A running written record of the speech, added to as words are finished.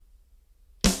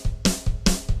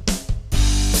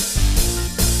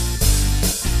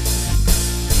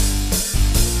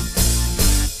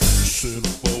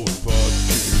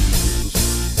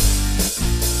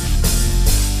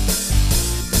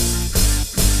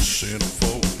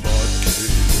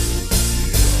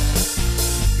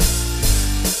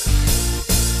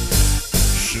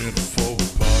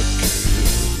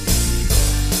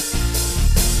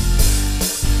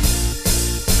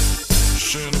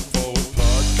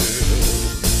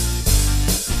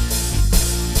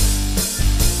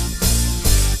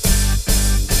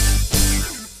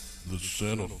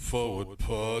Forward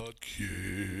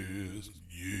Podcast.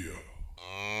 Yeah.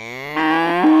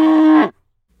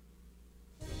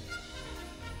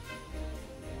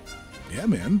 Yeah,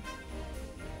 man.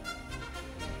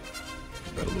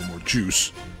 Got a little more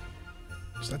juice.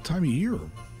 It's that time of year. All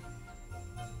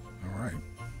right.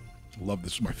 Love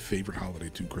this. Is my favorite holiday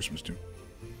tune, Christmas tune.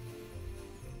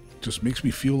 Just makes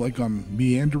me feel like I'm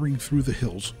meandering through the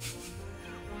hills.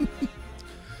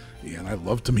 Yeah, and I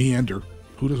love to meander.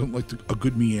 Who doesn't like a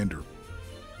good meander?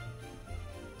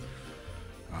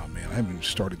 Oh, man, I haven't even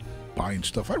started buying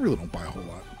stuff. I really don't buy a whole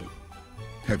lot, but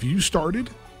have you started?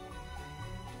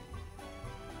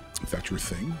 If that's your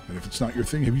thing, and if it's not your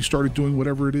thing, have you started doing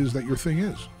whatever it is that your thing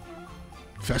is?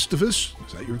 Festivus?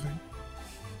 Is that your thing?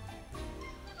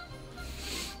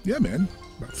 Yeah, man.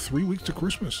 About 3 weeks to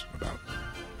Christmas.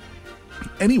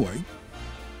 Anyway,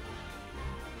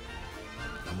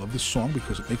 I love this song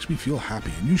because it makes me feel happy,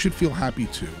 and you should feel happy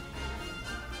too.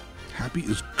 Happy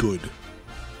is good.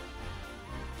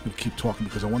 I'm going to keep talking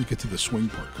because I want to get to the swing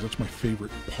part because that's my favorite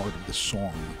part of the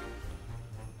song.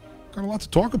 Got a lot to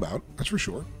talk about, that's for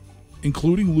sure,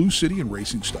 including Loucity and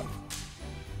Racing stuff.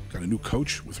 Got a new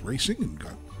coach with racing and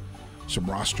got some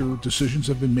roster decisions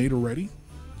have been made already.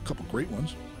 A couple great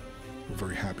ones. We're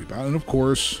very happy about it. And of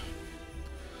course,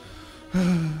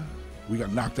 we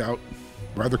got knocked out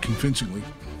rather convincingly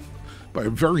by a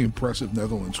very impressive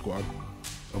Netherlands squad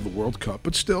of the World Cup.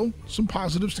 But still, some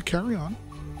positives to carry on.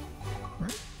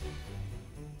 Right?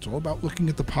 It's all about looking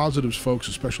at the positives, folks,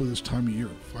 especially this time of year.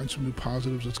 Find some new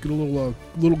positives. Let's get a little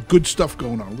good stuff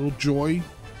going on. A little joy,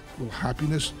 a little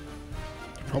happiness.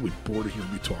 You're probably bored of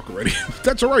hearing me talk already.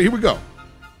 That's all right. Here we go.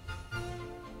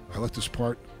 I like this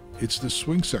part. It's the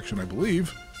swing section, I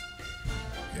believe.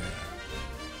 Yeah.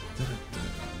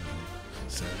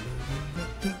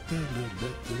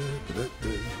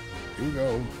 Here we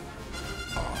go.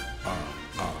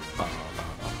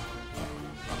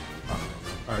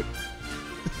 All right.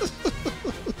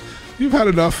 You've had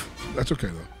enough. That's okay,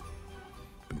 though.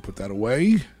 Gonna put that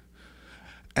away.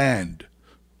 And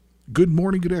good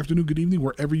morning, good afternoon, good evening,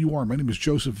 wherever you are. My name is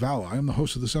Joseph Valla. I am the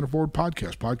host of the Center Forward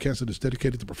podcast that is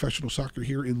dedicated to professional soccer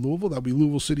here in Louisville. That'll be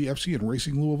Louisville City FC and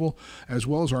Racing Louisville, as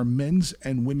well as our men's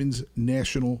and women's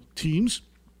national teams.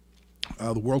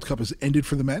 The World Cup has ended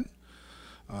for the men.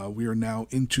 We are now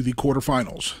into the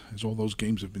quarterfinals, as all those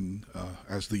games have been,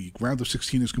 as the round of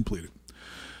 16 is completed.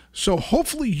 So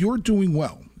hopefully you're doing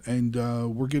well, and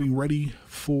we're getting ready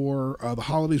for the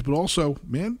holidays. But also,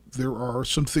 man, there are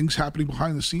some things happening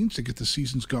behind the scenes to get the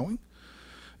seasons going.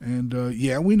 And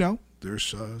yeah, we know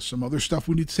there's some other stuff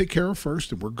we need to take care of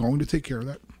first, and we're going to take care of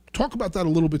that. Talk about that a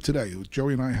little bit today.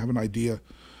 Joey and I have an idea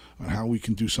on how we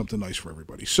can do something nice for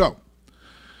everybody. So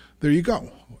there you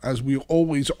go. As we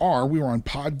always are, we are on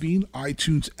Podbean,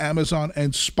 iTunes, Amazon,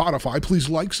 and Spotify. Please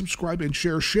like, subscribe, and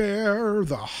share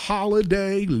the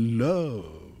holiday love.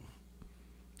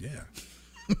 Yeah.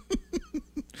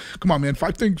 Come on, man.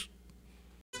 5 things.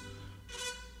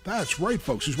 That's right,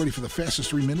 folks. Who's ready for the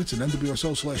fastest 3 minutes in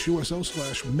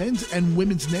NWSL/USL/men's and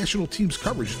women's national teams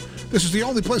coverage? This is the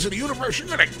only place in the universe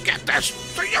you're going to get this,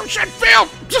 so you should feel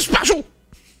special.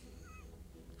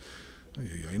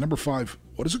 Number 5,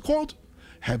 what is it called?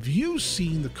 Have you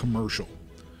seen the commercial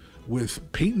with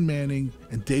Peyton Manning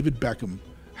and David Beckham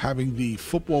having the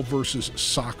football versus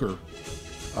soccer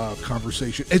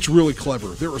conversation? It's really clever.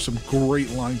 There are some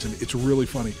great lines in it. It's really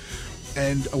funny.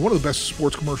 And one of the best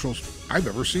sports commercials I've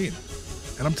ever seen.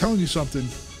 And I'm telling you something,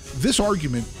 this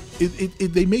argument,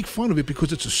 they make fun of it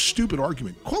because it's a stupid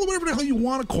argument. Call it whatever the hell you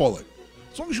want to call it.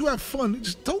 As long as you have fun,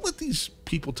 just don't let these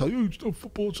people tell you, it's no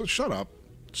football, so shut up.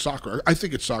 Soccer. I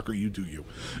think it's soccer. You do you.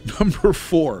 Number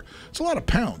 4. It's a lot of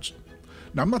pounds.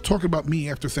 Now, I'm not talking about me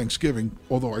after Thanksgiving,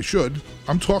 although I should.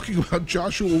 I'm talking about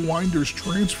Joshua Winder's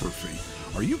transfer fee.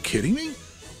 Are you kidding me?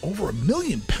 Over £1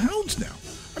 million now.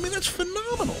 I mean, that's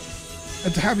phenomenal.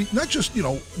 And to have not just,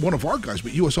 one of our guys,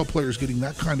 but USL players getting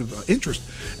that kind of interest.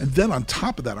 And then on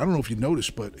top of that, I don't know if you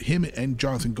noticed, but him and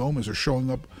Jonathan Gomez are showing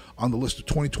up on the list of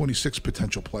 2026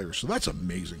 potential players. So that's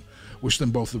amazing. Wish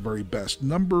them both the very best.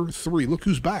 Number 3, look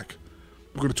who's back.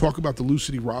 We're going to talk about the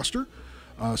Loucity roster,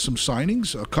 some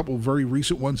signings, a couple of very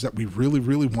recent ones that we really,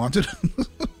 really wanted.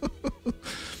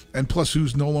 And plus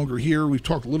who's no longer here. We've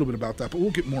talked a little bit about that, but we'll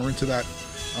get more into that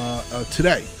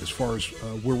today as far as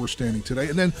where we're standing today.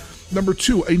 And then number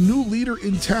 2, a new leader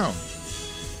in town.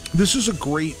 This is a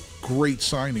great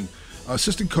signing.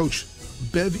 Assistant coach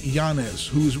Bev Yanez,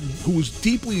 who is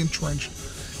deeply entrenched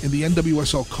in the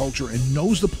NWSL culture and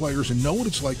knows the players and know what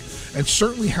it's like, and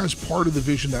certainly has part of the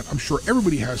vision that I'm sure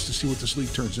everybody has to see what this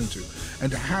league turns into.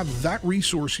 And to have that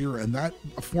resource here and that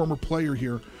a former player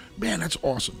here man, that's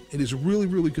awesome. It is a really,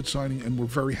 really good signing, and we're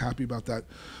very happy about that.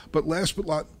 But last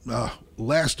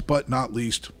but not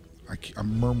least,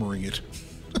 I'm murmuring it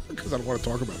because I don't want to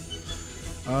talk about it.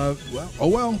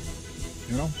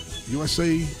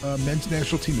 USA men's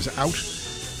national team is out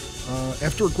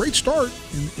after a great start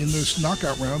in this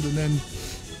knockout round, and then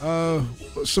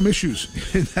some issues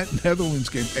in that Netherlands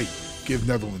game. Hey, give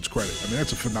Netherlands credit. I mean,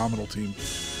 that's a phenomenal team,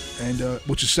 and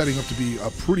which is setting up to be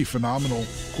a pretty phenomenal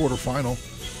quarterfinal.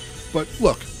 But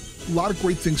look, a lot of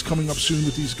great things coming up soon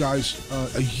with these guys.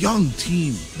 A young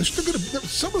team. They're still going to.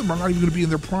 Some of them are not even going to be in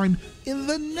their prime in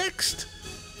the next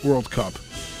World Cup.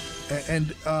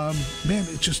 And man,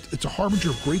 it's a harbinger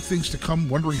of great things to come.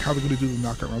 Wondering how they're going to do the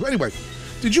knockout round. Anyway,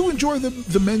 did you enjoy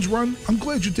the men's run? I'm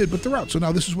glad you did, but they're out. So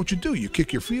now this is what you do: you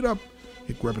kick your feet up,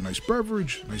 you grab a nice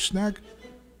beverage, nice snack,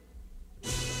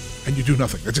 and you do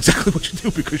nothing. That's exactly what you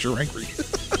do because you're angry.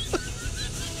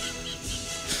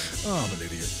 Oh, I'm an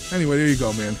idiot. Anyway, there you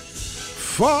go, man.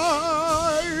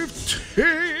 5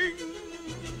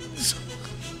 things.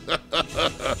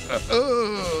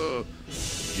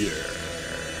 Yeah.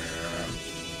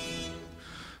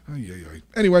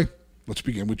 Anyway, let's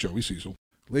begin with Joey Cecil.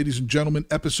 Ladies and gentlemen,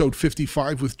 episode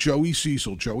 55 with Joey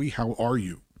Cecil. Joey, how are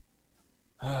you?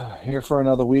 Here for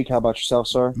another week. How about yourself,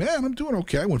 sir? Man, I'm doing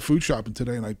okay. I went food shopping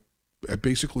today, and I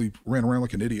basically ran around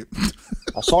like an idiot.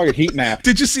 I saw your heat map.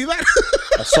 Did you see that?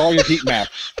 I saw your heat map.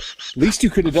 Least you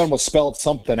could have done was spelled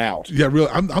something out. Yeah, really.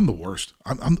 I'm the worst.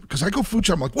 I'm because I go food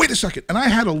shopping. I'm like, wait a second, and I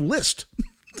had a list.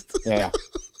 Yeah,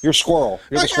 you're squirrel.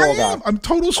 You're the squirrel guy. I'm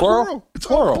total squirrel. It's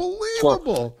unbelievable.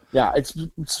 Squirrel. Yeah, it's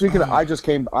speaking of. I just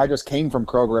came from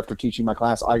Kroger after teaching my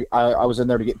class. I was in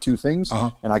there to get 2 things,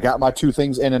 and I got my 2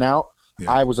 things in and out.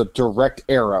 Yeah. I was a direct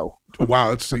arrow.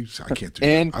 Wow, I can't do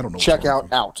and that. I don't know. Check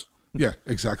out. Yeah,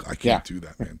 exactly. I can't do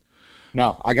that, man.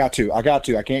 No, I got to. I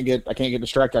can't get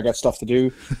distracted. I got stuff to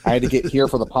do. I had to get here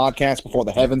for the podcast before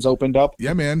the heavens opened up.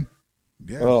 Yeah, man.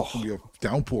 Yeah, it's gonna be a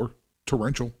downpour,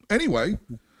 torrential. Anyway.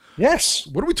 Yes.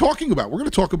 What are we talking about? We're going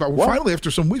to talk about. Finally, after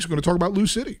some weeks, we're going to talk about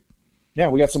Loucity. Yeah,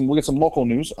 we got some local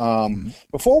news.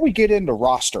 Before we get into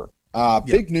roster,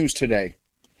 big news today.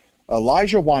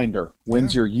 Elijah Winder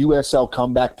wins your USL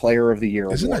Comeback Player of the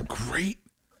Year Isn't award. That great?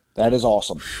 That is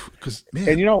awesome. Because man,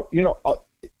 and you know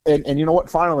what?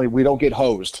 Finally, we don't get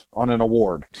hosed on an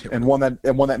award, and one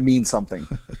that means something.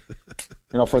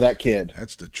 For that kid.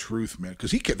 That's the truth, man.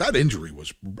 Because that injury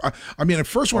was. I mean, at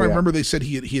first when I remember they said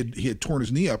he had torn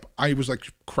his knee up, I was like,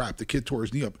 crap, the kid tore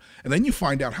his knee up, and then you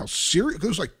find out how serious. There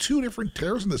was like 2 different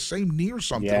tears in the same knee or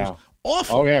something. Yeah. It was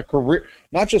awful. Oh yeah, career,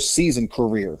 not just season,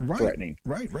 career threatening.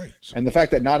 Right. And the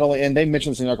fact that not only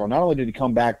mentioned this in the article, not only did he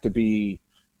come back to be,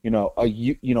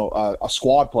 a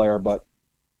squad player, but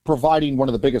providing one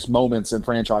of the biggest moments in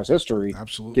franchise history.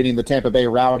 Absolutely. Getting the Tampa Bay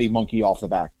Rowdy monkey off the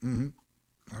back. Mm-hmm.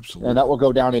 Absolutely. And that will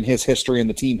go down in his history and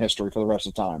the team history for the rest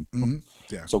of the time. Mm-hmm.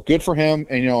 Yeah. So good for him.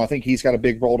 And, I think he's got a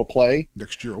big role to play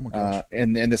next year. Oh my gosh.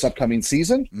 In this upcoming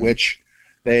season, which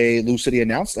Loucity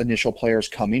announced initial players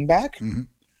coming back.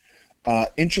 Mm-hmm.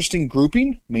 Interesting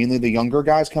grouping, mainly the younger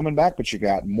guys coming back, but you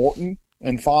got Morton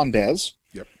and Fondez.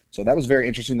 Yep. So that was very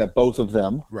interesting that both of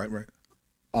them. Right.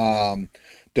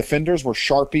 Defenders were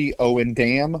Sharpie, Owen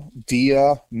Dam,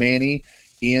 Dia, Manny,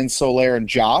 Ian Soler, and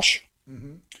Josh.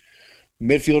 Mm-hmm.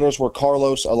 Midfielders were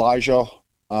Carlos, Elijah,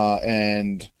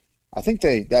 and I think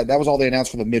that was all they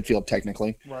announced for the midfield,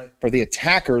 technically. Right. For the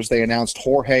attackers, they announced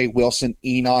Jorge, Wilson,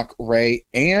 Enoch, Ray,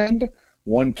 and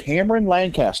one Cameron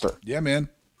Lancaster. Yeah, man.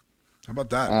 How about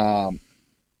that?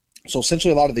 So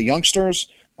essentially a lot of the youngsters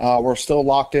were still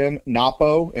locked in.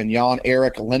 Napo and Jan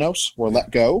Eric Linos were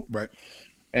let go. Right.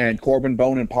 And Corbin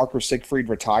Bone and Parker Siegfried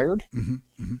retired. Mm-hmm.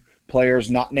 Mm-hmm. Players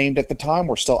not named at the time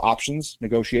were still options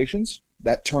negotiations.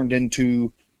 That turned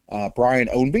into Brian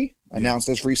Ownby, announced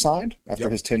as re-signed after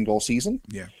his 10-goal season.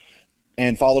 Yeah.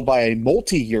 And followed by a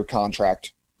multi-year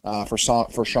contract for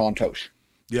Sean Tosh.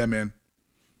 Yeah, man.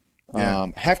 Yeah.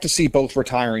 Have to see both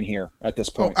retiring here at this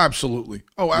point. Oh, absolutely.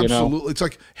 It's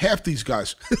like half these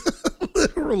guys.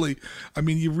 Literally. I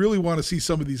mean, you really want to see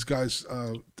some of these guys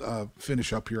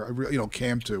finish up here.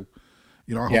 Cam too.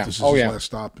 I hope this is his last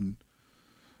stop.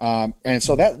 And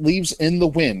so that leaves in the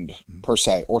wind, per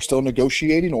se, or still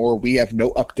negotiating, or we have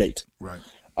no update. Right.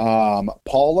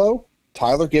 Paulo,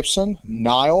 Tyler Gibson,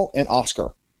 Niall, and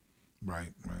Oscar. Right.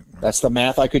 That's the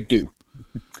math I could do.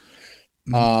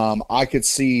 I could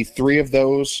see 3 of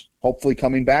those hopefully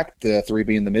coming back, the 3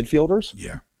 being the midfielders.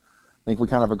 Yeah. I think we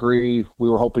kind of agree. We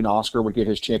were hoping Oscar would get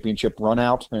his championship run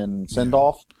out and send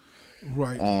off.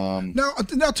 Right.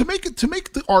 Now to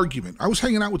make the argument, I was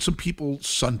hanging out with some people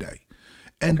Sunday,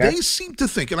 and they seem to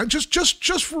think, and I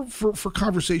just for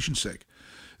conversation's sake,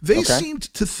 They seemed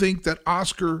to think that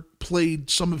Oscar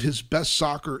played some of his best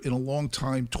soccer in a long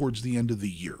time towards the end of the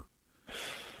year.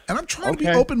 And I'm trying to be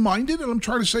open-minded, and I'm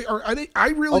trying to say, I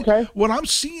really, what I'm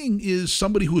seeing is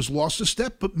somebody who has lost a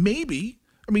step, but maybe,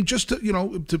 I mean, just to,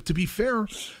 to be fair,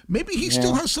 maybe he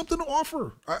still has something to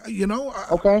offer. I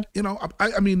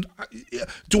mean,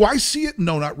 do I see it?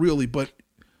 No, not really, but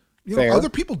other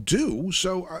people do.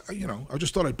 So, I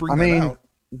just thought I'd bring that out.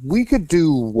 We could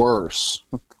do worse.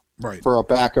 Right. For a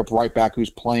backup right back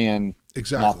who's playing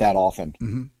not that often.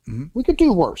 Mm-hmm. Mm-hmm. We could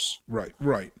do worse. Right.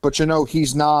 But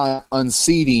he's not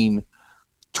unseating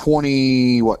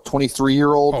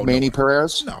 23-year-old Manny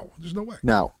Perez? No, there's no way.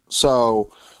 No.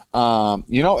 So,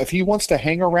 if he wants to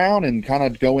hang around and kind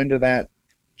of go into that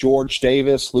George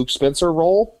Davis, Luke Spencer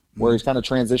role, where he's kind of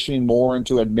transitioning more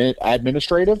into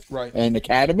administrative and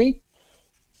academy,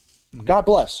 God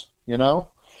bless,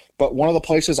 But one of the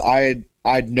places I'd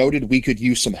noted we could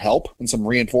use some help and some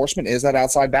reinforcement is that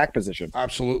outside back position.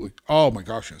 Absolutely. Oh my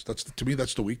gosh, yes. To me,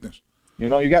 that's the weakness.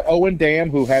 You got Owen Dam,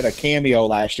 who had a cameo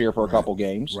last year for a couple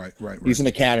games. Right. He's an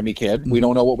academy kid. We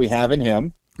don't know what we have in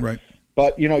him. Right.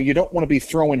 But, you don't want to be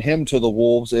throwing him to the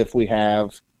wolves if we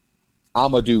have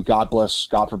Amadou, God bless,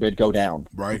 God forbid, go down.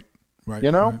 Right. Right.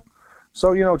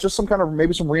 So, just some kind of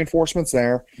maybe some reinforcements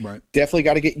there. Right. Definitely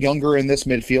got to get younger in this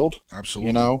midfield.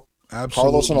 Absolutely. Absolutely.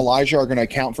 Carlos and Elijah are going to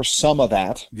account for some of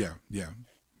that. Yeah.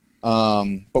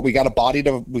 But we got a body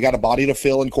to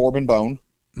fill in Corbin Bone.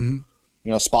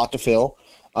 Mm-hmm. Spot to fill.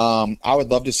 I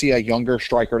would love to see a younger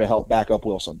striker to help back up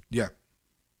Wilson. Yeah.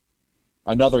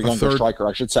 Another younger striker,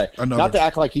 I should say. Not to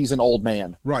act like he's an old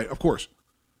man. Right, of course.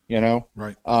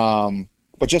 Right.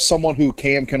 But just someone who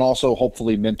Cam can also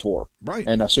hopefully mentor. Right.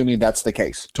 And assuming that's the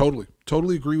case. Totally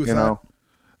agree with that.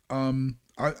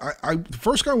 The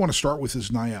first guy I want to start with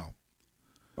is Niall.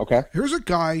 Okay. Here's a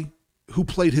guy who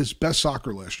played his best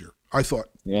soccer last year, I thought.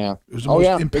 Yeah. It was the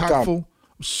most impactful. I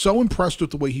was so impressed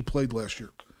with the way he played last year.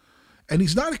 And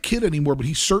he's not a kid anymore, but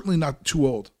he's certainly not too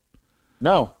old.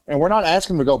 No. And we're not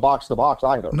asking him to go box to box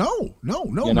either. No.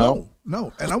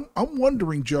 And I'm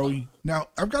wondering, Joey, now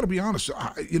I've got to be honest,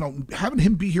 having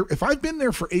him be here, if I've been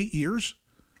there for 8 years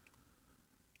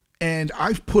and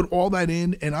I've put all that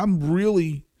in and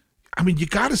you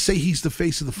got to say he's the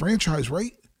face of the franchise,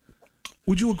 right?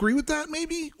 Would you agree with that,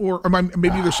 maybe? Or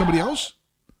maybe there's somebody else?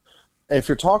 If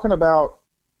you're talking about,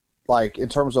 like, in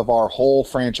terms of our whole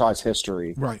franchise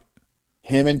history, right?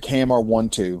 Him and Cam are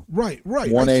 1-2. Right.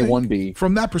 1A, 1B.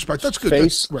 From that perspective, that's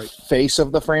good. Face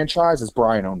of the franchise is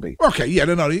Brian Ownby. Okay, yeah,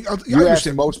 no. You ask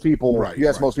most people.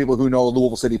 Most people who know a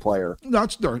Louisville City player. No,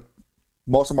 it's darn.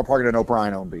 Most of them are probably going to know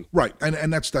Brian Ownby. Right, and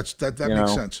that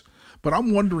makes sense. But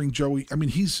I'm wondering, Joey. I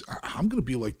mean, I'm going to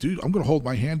be like, dude, I'm going to hold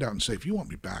my hand out and say, if you want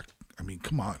me back, I mean,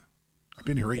 come on. I've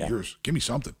been here 8 years. Give me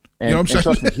something. And, you know what I'm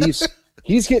saying? Trust me,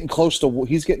 he's getting close to.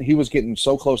 He was getting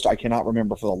so close to. I cannot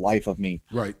remember for the life of me.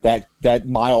 Right. That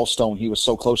milestone he was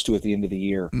so close to at the end of the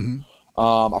year. Mm-hmm.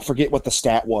 I forget what the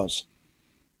stat was.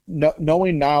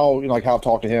 Knowing now, like how I've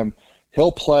talked to him,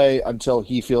 he'll play until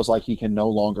he feels like he can no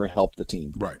longer help the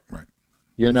team. Right. Right.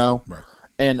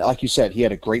 And like you said, he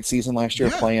had a great season last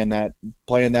year playing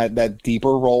that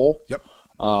deeper role. Yep.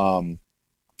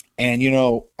 And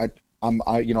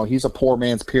he's a poor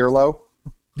man's Pirlo.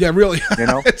 Yeah, really.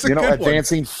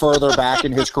 Advancing further back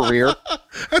in his career.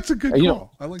 That's a good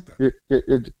call. I like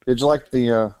that. It's like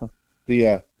the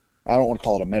I don't want to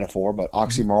call it a metaphor, but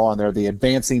oxymoron there. The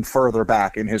advancing further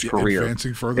back in his career,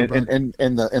 advancing further back in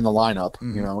the lineup,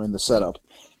 in the setup.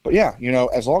 But yeah,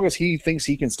 as long as he thinks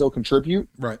he can still contribute,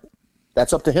 right,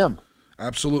 that's up to him.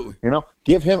 Absolutely.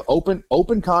 Give him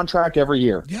open contract every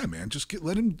year. Yeah, man. Just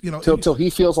let him, till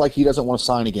he feels like he doesn't want to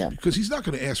sign again. Because he's not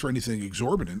going to ask for anything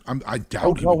exorbitant. I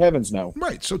doubt it. No heavens, no.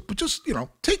 Right. So, but just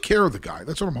take care of the guy.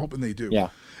 That's what I'm hoping they do. Yeah.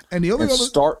 And the other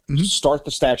start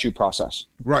the statue process.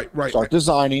 Right. Start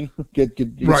designing. Get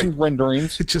some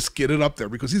renderings. Just get it up there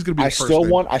because he's going to be. I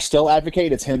still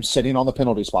advocate it's him sitting on the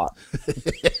penalty spot.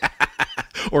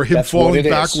 Or him falling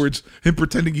backwards. Him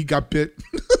pretending he got bit.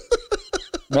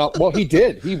 No, well, he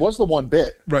did. He was the one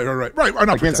bit. Right. I'm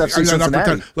not against pretending. FC I'm not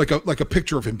Cincinnati. pretending. Like a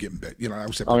picture of him getting bit. I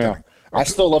was pretending. Yeah. I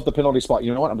still love the penalty spot.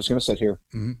 You know what? I'm just going to sit here.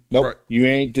 Mm-hmm. Nope. Right. You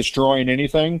ain't destroying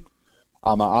anything.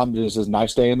 I'm just a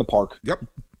nice day in the park. Yep.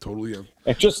 Totally. Yeah.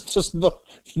 And just no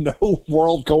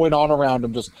world going on around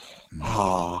him. Just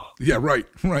Yeah. Right.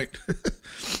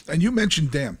 And you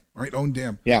mentioned Dam, right? Own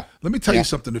Dam. Yeah. Let me tell you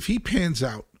something. If he pans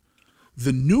out,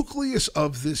 the nucleus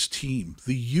of this team,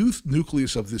 the youth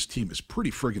nucleus of this team is pretty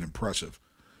friggin' impressive.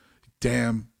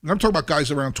 Dam. I'm talking about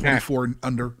guys around 24 and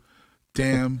under.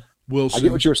 Dam, Wilson. I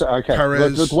get what you were saying. Okay.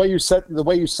 Perez. The way you said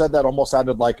that almost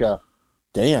sounded like a,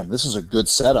 damn, this is a good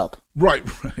setup. Right.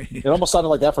 It almost sounded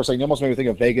like that for a second. It almost made me think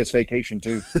of Vegas Vacation,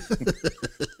 too. It almost made me think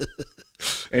of Vegas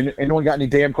Vacation, too. And anyone got any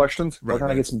damn questions? Right, We're trying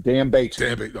to right. get some damn bait.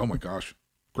 Damn it. Oh, my gosh.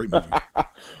 Great movie.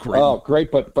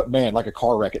 Great, but man, like a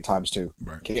car wreck at times, too.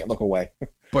 Right. Can't look away.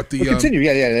 But We'll continue.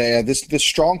 Yeah. This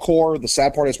strong core, the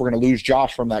sad part is we're going to lose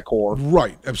Josh from that core.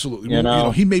 Right, absolutely. You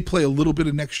know, he may play a little bit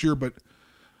of next year, but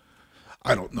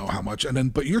I don't know how much. And then,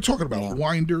 but you're talking about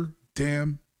Winder,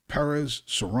 Dam, Perez,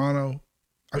 Serrano.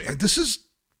 I mean, this is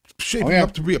shaping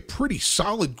up to be a pretty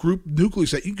solid group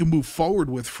nucleus that you can move forward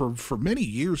with for many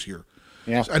years here.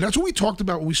 Yeah. And that's what we talked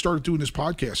about when we started doing this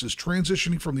podcast, is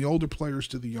transitioning from the older players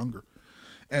to the younger.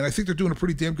 And I think they're doing a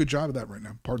pretty damn good job of that right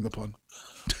now. Pardon the pun.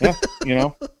 Yeah, you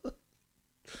know.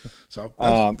 So,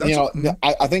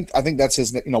 I think that's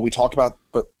his. You know, we talked about,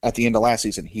 but at the end of last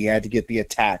season, he had to get the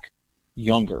attack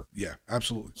younger. Yeah,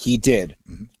 absolutely. He did.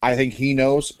 Mm-hmm. I think he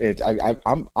knows it.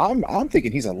 I'm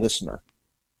thinking he's a listener,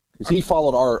 because he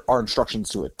followed our instructions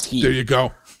to a T. There you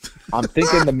go. I'm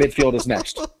thinking the midfield is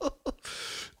next.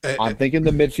 I'm thinking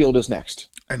the midfield is next.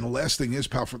 And the last thing is,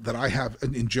 pal, that I have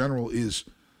in general is,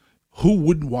 who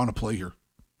wouldn't want to play here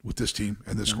with this team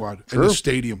and this squad and this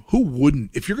stadium? Who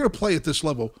wouldn't? If you're going to play at this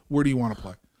level, where do you want to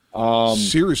play?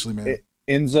 Seriously, man.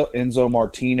 Enzo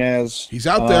Martinez. He's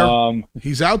out there.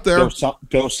 He's out there.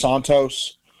 Dos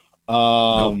Santos.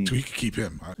 No, we could keep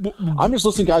him. I'm just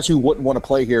listing guys who wouldn't want to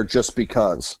play here just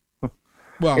because.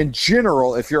 Well, in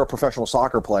general, if you're a professional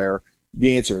soccer player,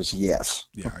 the answer is yes.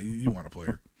 Yeah, you want to play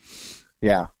here.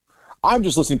 Yeah. I'm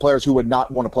just listing players who would not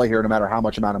want to play here no matter how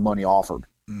much amount of money offered.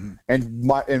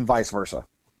 Mm-hmm. And vice versa.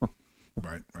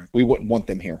 Right. We wouldn't want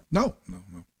them here. No.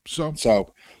 So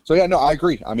yeah, no, I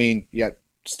agree. I mean,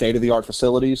 state-of-the-art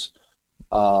facilities,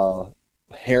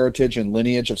 heritage and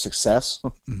lineage of success.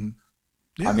 Mm-hmm.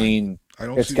 Yeah, I mean,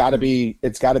 it's got to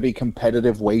be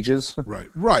competitive wages.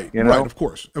 Right. You know? Right, of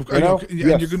course. You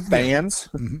have fans.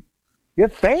 Mm-hmm. You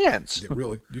have fans. Yeah,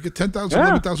 really. You get 10,000,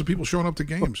 11,000 people showing up to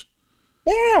games.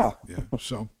 Yeah.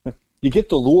 So you get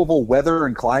the Louisville weather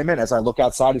and climate as I look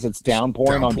outside as it's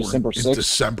downpouring on December 6th.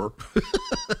 December.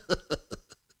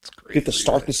 Get to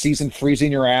start the season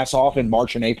freezing your ass off in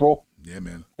March and April. Yeah,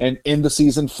 man. And end the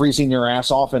season freezing your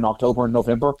ass off in October and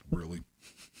November. Really.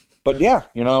 But yeah,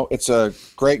 it's a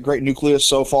great nucleus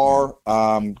so far.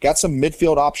 Got some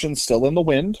midfield options still in the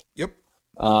wind. Yep.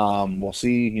 We'll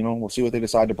see what they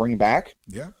decide to bring back.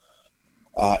 Yeah.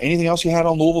 Anything else you had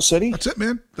on Louisville City? That's it,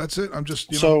 man. That's it. I'm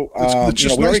just, it's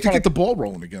just nice to get the ball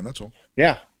rolling again. That's all.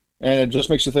 Yeah. And it just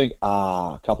makes you think,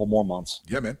 a couple more months.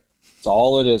 Yeah, man. That's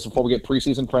all it is before we get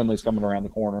preseason friendlies coming around the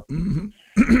corner.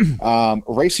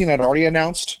 Mm-hmm. Racing had already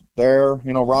announced their,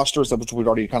 rosters, which we'd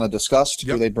already kind of discussed,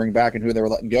 who they'd bring back and who they were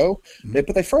letting go. Mm-hmm.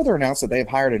 But they further announced that they have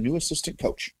hired a new assistant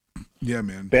coach. Yeah,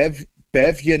 man.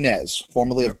 Beginnins,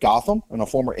 formerly of Gotham and a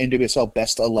former NWSL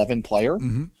Best 11 player.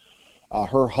 Mm-hmm.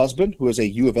 Her husband, who is a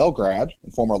U of L grad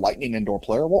and former Lightning indoor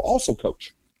player, will also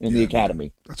coach in the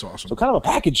academy. That's awesome. So kind of a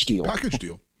package deal.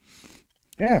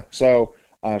 Yeah. So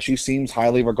she seems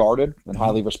highly regarded and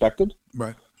highly respected.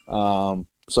 Right.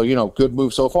 So, good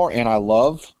move so far. And I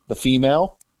love the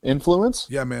female influence.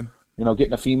 Yeah, man.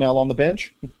 Getting a female on the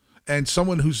bench. And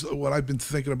someone who's what I've been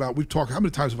thinking about. We've talked, how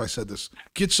many times have I said this?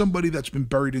 Get somebody that's been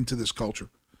buried into this culture.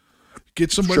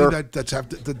 Get somebody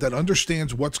that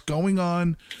understands what's going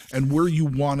on and where you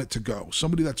want it to go.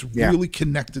 Somebody that's really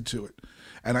connected to it.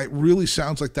 And it really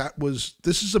sounds like this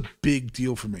is a big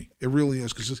deal for me. It really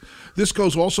is, because this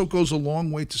also goes a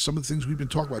long way to some of the things we've been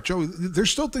talking about. Joe,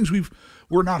 there's still things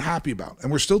we're not happy about,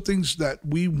 and we're still things that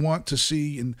we want to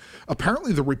see. And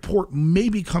apparently the report may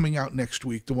be coming out next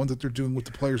week, the one that they're doing with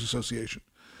the Players Association.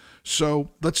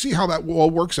 So let's see how that all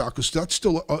works out, because that's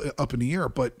still up in the air.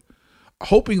 But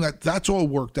hoping that that's all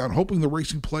worked out, hoping the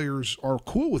racing players are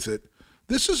cool with it.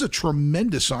 This is a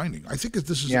tremendous signing. I think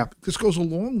this goes a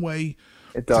long way.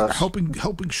 It does.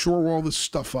 Helping shore all this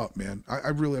stuff up, man. I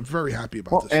really am very happy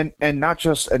about this. And not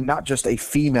just a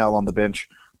female on the bench,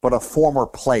 but a former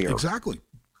player. Exactly.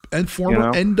 And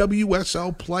former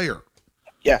NWSL player.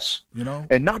 Yes.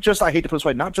 And not just, I hate to put it this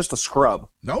way, not just a scrub.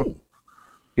 No.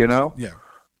 Yeah.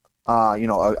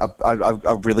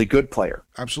 A really good player.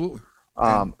 Absolutely.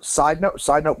 Side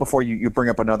note before you bring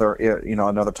up another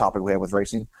topic we have with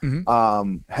racing.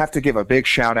 Mm-hmm. Have to give a big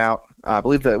shout out. I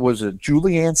believe that was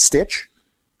Julianne Stitch,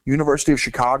 University of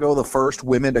Chicago, the first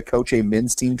women to coach a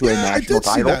men's team to a national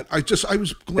title. I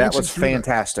was glancing that was through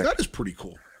fantastic. That is pretty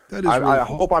cool. That is. I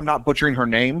hope I'm not butchering her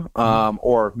name,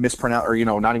 or mispronounce, or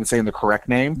not even saying the correct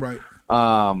name. Right.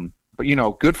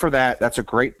 But good for that. That's a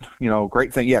great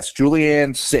thing. Yes,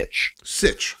 Julianne Sitch.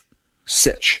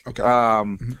 Sitch. Okay.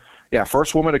 Yeah,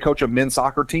 first woman to coach a men's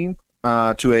soccer team to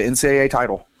an NCAA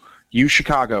title. U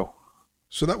Chicago.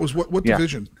 So that was what Yeah.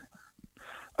 division?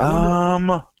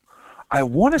 I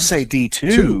want to say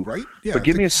D2, Two, right? Yeah. but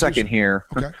give me a second here.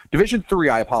 Okay. Division 3,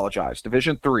 I apologize.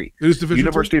 Division 3. It is Division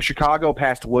University 3? of Chicago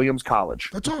past Williams College.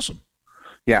 That's awesome.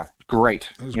 Yeah, great.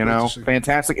 Great to see.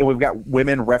 Fantastic. And we've got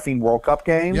women reffing World Cup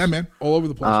games. Yeah, man. All over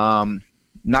the place.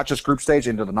 Not just group stage,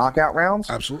 into the knockout rounds.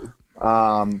 Absolutely.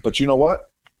 But you know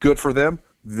what? Good for them.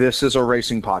 This is a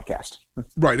racing podcast.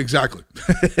 Right, exactly.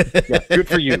 Yeah, good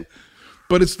for you.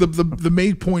 But it's the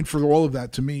main point for all of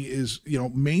that to me is,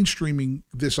 mainstreaming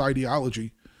this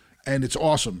ideology, and it's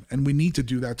awesome. And we need to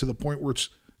do that to the point where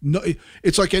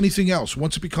it's like anything else.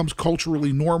 Once it becomes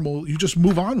culturally normal, you just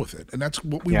move on with it. And that's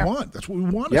what we want. That's what we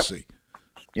want to see.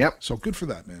 Yep. So good for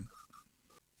that, man.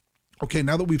 Okay,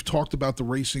 now that we've talked about the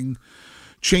racing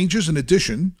changes, in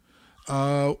addition,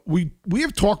 we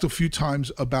have talked a few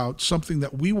times about something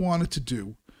that we wanted to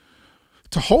do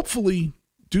to hopefully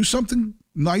do something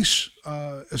nice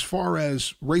as far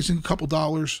as raising a couple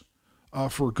dollars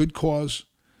for a good cause,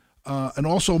 and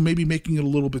also maybe making it a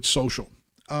little bit social.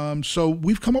 So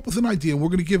we've come up with an idea, and we're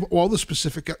going to give all the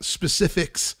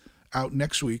specifics out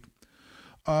next week.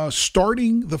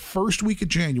 Starting the first week of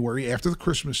January, after the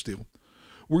Christmas deal,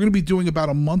 we're going to be doing about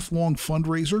a month-long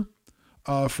fundraiser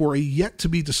for a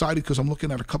yet-to-be-decided, because I'm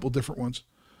looking at a couple different ones,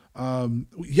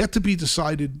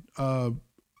 yet-to-be-decided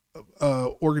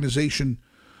organization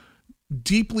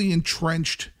deeply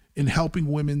entrenched in helping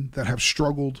women that have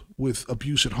struggled with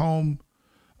abuse at home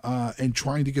and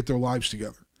trying to get their lives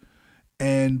together.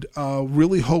 And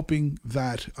really hoping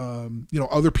that,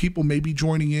 other people may be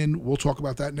joining in. We'll talk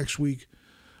about that next week.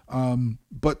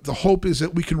 But the hope is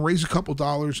that we can raise a couple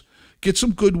dollars, get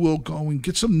some goodwill going,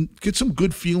 get some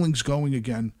good feelings going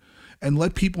again, and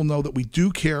let people know that we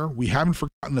do care. We haven't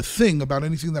forgotten a thing about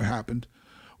anything that happened.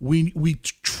 We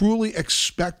truly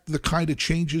expect the kind of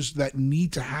changes that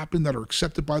need to happen that are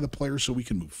accepted by the players so we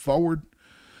can move forward.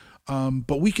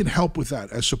 But we can help with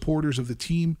that as supporters of the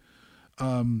team.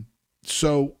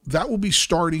 So that will be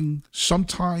starting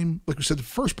sometime, like we said,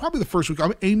 probably the first week.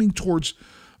 I'm aiming towards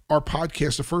our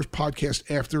podcast, the first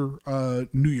podcast after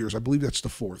New Year's. I believe that's the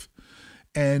 4th.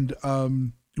 And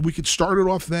we could start it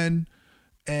off then.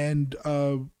 And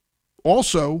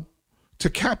also, to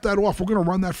cap that off, we're going to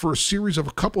run that for a series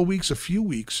of a few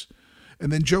weeks.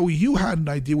 And then, Joey, you had an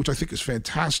idea, which I think is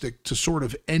fantastic, to sort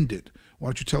of end it. Why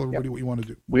don't you tell everybody what you want to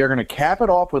do? We are going to cap it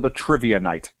off with a trivia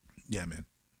night. Yeah, man.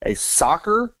 A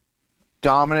soccer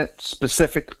dominant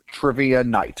specific trivia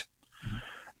night. Mm-hmm.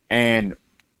 And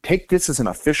take this as an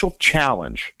official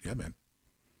challenge. Yeah, man.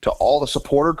 To all the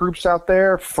supporter groups out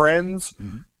there, friends.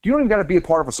 Mm-hmm. You don't even got to be a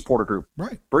part of a supporter group.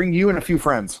 Right. Bring you and a few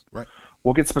friends. Right.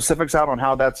 We'll get specifics out on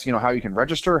how that's, how you can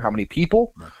register, how many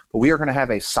people. Right. But we are going to have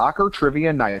a soccer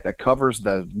trivia night that covers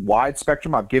the wide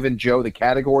spectrum. I've given Joe the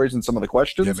categories and some of the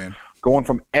questions. Yeah, man. Going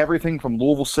from everything from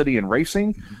Loucity and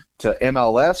Racing to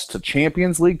MLS to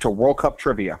Champions League to World Cup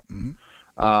trivia. Mm-hmm.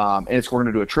 And we're going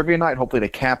to do a trivia night, hopefully to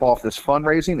cap off this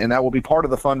fundraising, and that will be part of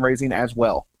the fundraising as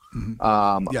well.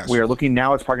 Mm-hmm. Yes. We are looking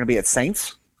now, it's probably going to be at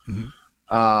Saints.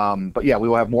 Mm-hmm. But yeah, we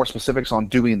will have more specifics on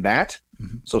doing that.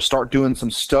 Mm-hmm. So start doing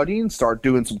some studying, start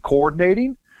doing some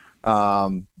coordinating.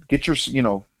 Get your,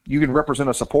 you can represent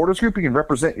a supporters group, you can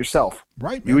represent yourself.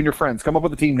 Right, man. You and your friends. Come up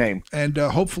with a team name. And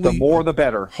hopefully, the more the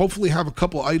better. Hopefully have a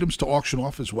couple items to auction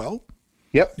off as well.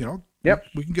 Yep. Yep.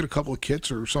 We can get a couple of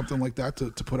kits or something like that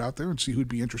to put out there and see who'd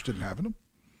be interested in having them.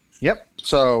 Yep.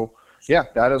 So, yeah,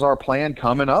 that is our plan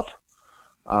coming up.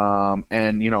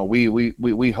 And,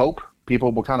 we hope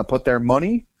people will kind of put their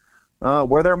money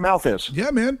where their mouth is.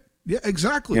 Yeah, man. Yeah,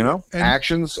 exactly. And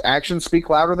actions speak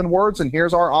louder than words, and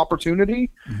here's our opportunity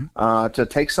to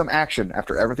take some action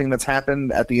after everything that's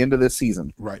happened at the end of this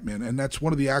season. Right, man. And that's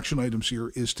one of the action items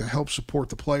here is to help support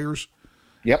the players.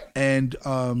 Yep. And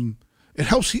it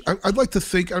helps. I'd like to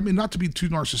think, not to be too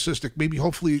narcissistic, maybe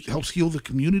hopefully it helps heal the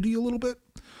community a little bit,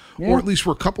 or at least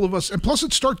for a couple of us. And plus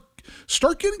it start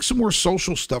getting some more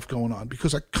social stuff going on,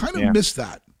 because I kind of miss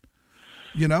that.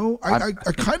 I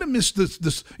kind of miss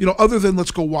this, other than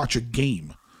let's go watch a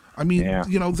game.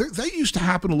 That used to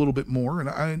happen a little bit more,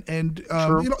 and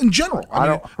in general,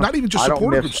 not even just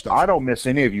supporter group stuff. I don't miss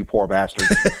any of you poor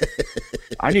bastards.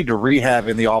 I need to rehab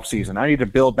in the off season. I need to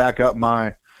build back up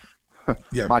my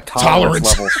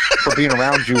tolerance levels for being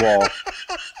around you all.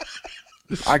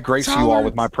 I grace you all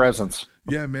with my presence.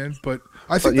 Yeah, man. But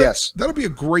I think that'll be a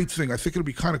great thing. I think it'll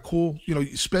be kind of cool.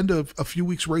 You spend a few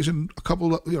weeks raising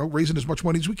raising as much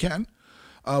money as we can.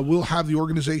 We'll have the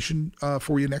organization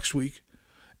for you next week,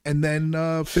 and then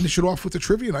finish it off with the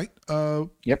trivia night.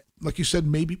 Yep. Like you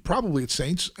said, probably at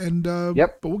Saints, and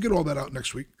but we'll get all that out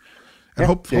next week, and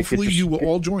hopefully you will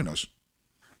all join us.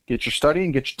 Get your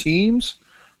studying, get your teams.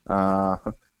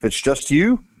 If it's just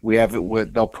you,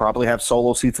 they'll probably have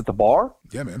solo seats at the bar.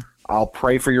 Yeah, man. I'll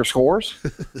pray for your scores.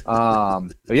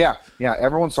 But yeah,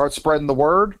 everyone start spreading the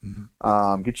word.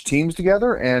 Get your teams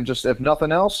together, and just, if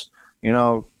nothing else,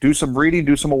 do some reading,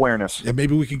 do some awareness. Yeah,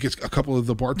 maybe we can get a couple of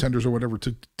the bartenders or whatever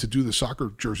to do the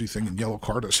soccer jersey thing and yellow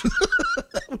card us.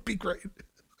 That would be great.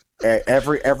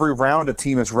 Every round, a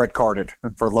team is red carded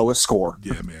for lowest score.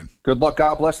 Yeah, man. Good luck,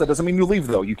 God bless. That doesn't mean you leave,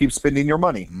 though. You keep spending your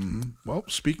money. Well,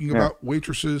 speaking about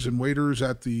waitresses and waiters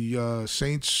at the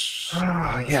Saints, yes,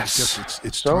 I guess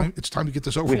it's time. It's time to get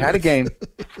this over. We had a game.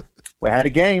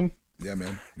 Yeah,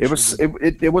 man. It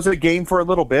was a game for a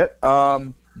little bit.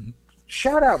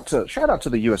 Shout out to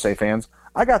the USA fans.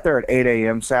 I got there at 8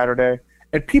 a.m. Saturday,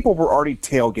 and people were already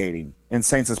tailgating in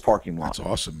Saints' parking lot. That's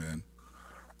awesome, man.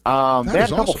 They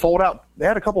had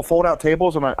a couple fold out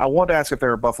tables, and I wanted to ask if they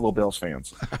were Buffalo Bills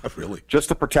fans. Really? Just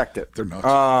to protect it. They're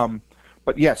nuts.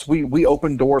 But yes, we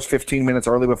opened doors 15 minutes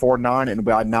early before 9, and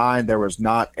by 9 there was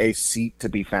not a seat to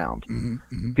be found.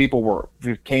 People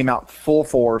came out full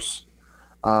force.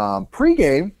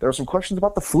 Pre-game, there were some questions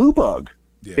about the flu bug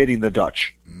hitting the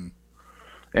Dutch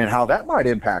and how that might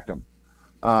impact them.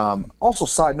 Also,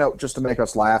 side note, just to make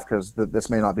us laugh, because this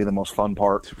may not be the most fun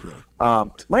part,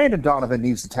 Landon Donovan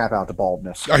needs to tap out to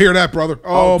baldness. I hear that, brother.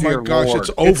 Oh my gosh, Lord. it's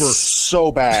over. It's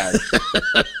so bad.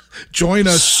 Join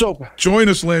us,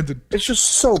 Landon. It's just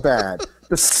so bad.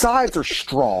 The sides are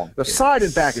strong. The side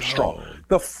and back is strong.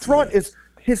 The front is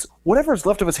whatever is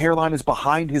left of his hairline is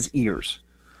behind his ears,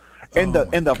 and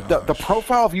the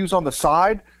profile views on the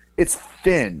side, it's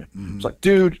thin. It's like,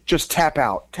 dude, just tap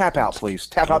out, please,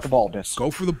 tap out the baldness. Go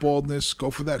for the baldness.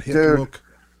 Go for that hip look.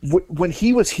 When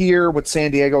he was here with San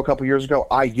Diego a couple years ago,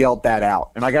 I yelled that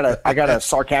out, and I got a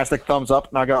sarcastic thumbs up,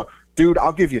 and I go, dude,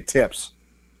 I'll give you tips.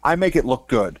 I make it look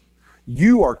good.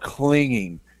 You are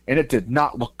clinging, and it did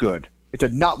not look good. It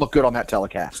did not look good on that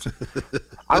telecast.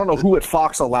 I don't know who at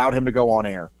Fox allowed him to go on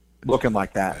air looking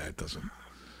like that. It doesn't.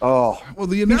 Oh, well,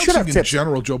 the announcing in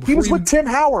general, Joe. He was with Tim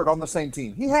Howard on the same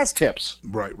team. He has tips.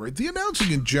 Right. The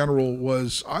announcing in general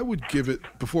was, I would give it,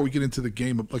 before we get into the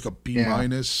game, like a B-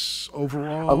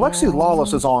 overall. Alexi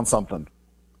Lawless is on something.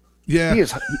 Yeah,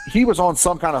 he was on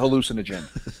some kind of hallucinogen.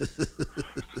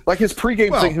 Like his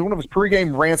pregame thing. One of his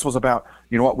pregame rants was about,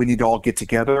 you know what, we need to all get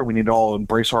together. We need to all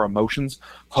embrace our emotions,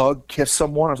 hug, kiss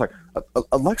someone. I was like,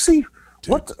 Alexi,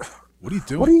 dude, what are you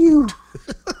doing? What are you?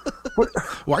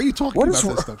 Why are you talking about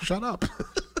this stuff? Shut up.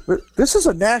 This is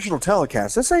a national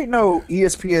telecast. This ain't no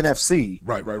ESPN FC.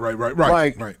 Right.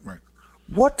 Like,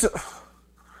 what?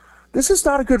 This is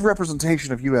not a good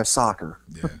representation of U.S. soccer.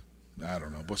 Yeah, I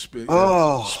don't know. But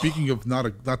speaking of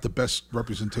not the best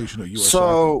representation of U.S.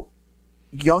 soccer.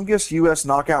 Youngest U.S.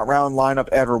 knockout round lineup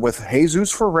ever with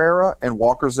Jesus Ferreira and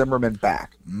Walker Zimmerman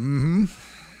back.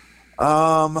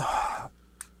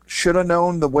 Should have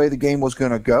known the way the game was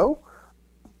going to go.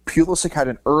 Pulisic had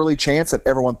an early chance that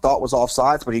everyone thought was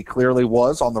offsides, but he clearly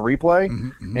was on the replay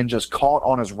and just caught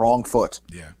on his wrong foot.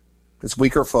 Yeah. His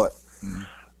weaker foot.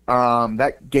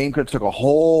 That game could have took a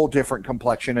whole different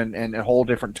complexion and a whole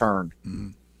different turn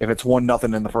if it's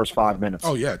 1-0 in the first 5 minutes.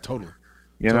 Oh, yeah, totally.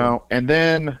 You know, and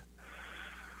then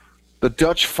the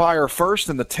Dutch fire first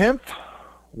in the 10th.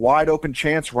 Wide open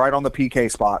chance right on the PK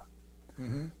spot.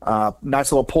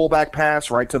 Nice little pullback pass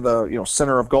right to the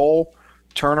center of goal.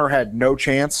 Turner had no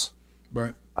chance.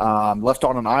 Right. Left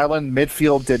on an island.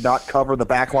 Midfield did not cover the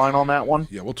back line on that one.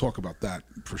 Yeah, we'll talk about that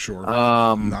for sure.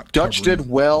 Dutch did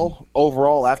well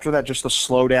overall after that, just to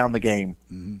slow down the game.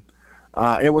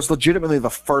 It was legitimately the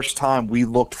first time we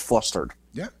looked flustered.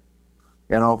 Yeah.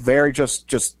 Very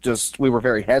just we were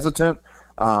very hesitant.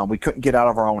 We couldn't get out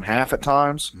of our own half at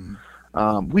times.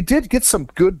 We did get some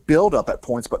good build-up at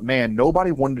points, but, man,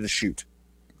 nobody wanted to shoot.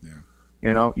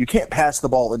 Yeah. You can't pass the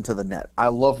ball into the net. I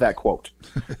love that quote.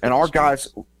 And our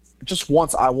guys, just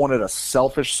once I wanted a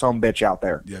selfish sumbitch out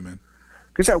there. Yeah, man.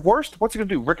 Because at worst, what's he going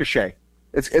to do? Ricochet.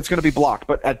 It's going to be blocked.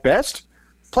 But at best,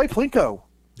 play Plinko.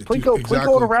 Plinko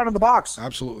it around in the box.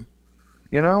 Absolutely.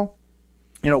 We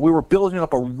were building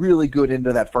up a really good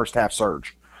into that first half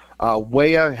surge.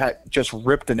 Weah had just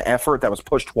ripped an effort that was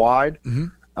pushed wide.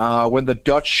 When the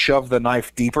Dutch shoved the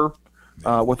knife deeper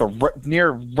with a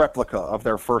near replica of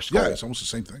their first goal. Yeah, it's almost the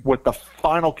same thing. With the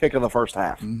final kick of the first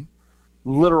half.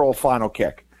 Literal final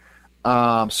kick.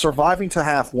 Surviving to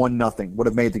half 1-0 would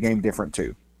have made the game different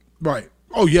too. Right.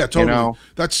 Oh, yeah, totally.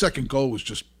 That second goal was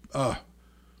just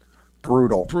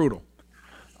brutal.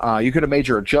 You could have made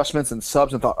your adjustments and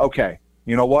subs and thought, okay,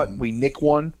 you know what? We nick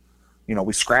one.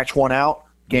 We scratch one out.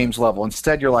 Game's level.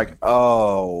 Instead, you're like,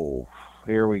 oh,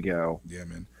 here we go. Yeah,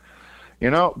 man.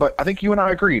 But I think you and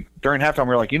I agreed during halftime. We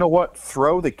were like, you know what?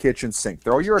 Throw the kitchen sink.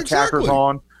 Throw your attackers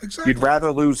on. Exactly. You'd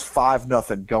rather lose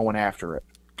 5-0 going after it.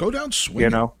 Go down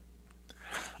swinging.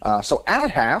 So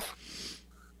at half,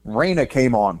 Reyna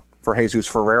came on for Jesus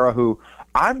Ferreira, who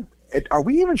are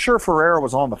we even sure Ferreira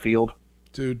was on the field?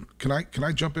 Dude, can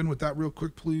I jump in with that real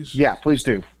quick, please? Yeah, please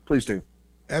do. Please do.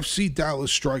 FC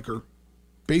Dallas striker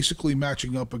basically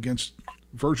matching up against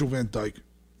Virgil van Dijk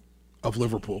of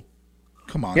Liverpool.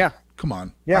 Come on. Yeah. Come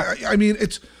on. Yeah. I mean,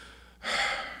 it's...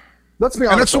 Let's be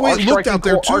honest. And that's the way it looked out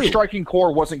there, too. Our striking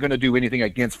core wasn't going to do anything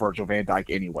against Virgil van Dijk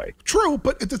anyway. True,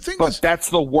 but the thing is... But that's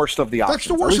the worst of the options. That's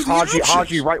the worst of the options.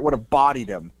 Haji Wright would have bodied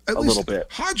him a little bit.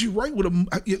 Haji Wright would have...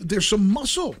 There's some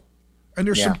muscle, and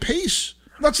there's some pace.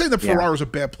 I'm not saying that Ferrara's a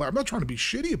bad player. I'm not trying to be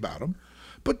shitty about him.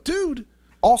 But, dude...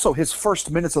 Also, his first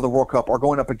minutes of the World Cup are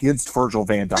going up against Virgil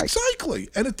van Dijk. Exactly.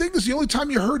 And the thing is, the only time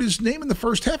you heard his name in the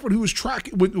first half when he was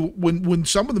tracking, when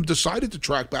some of them decided to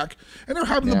track back, and they're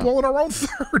having the ball in our own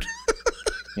third.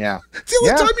 Yeah. It's the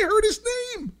only time you heard his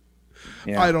name.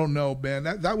 Yeah. I don't know, man.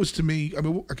 That was, to me, I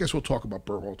mean, I guess we'll talk about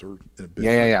Berhalter in a bit.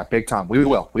 Yeah. Big time. We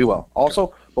will.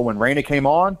 Also, but when Reyna came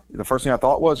on, the first thing I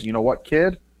thought was, you know what,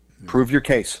 kid? Prove your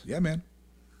case. Yeah, man.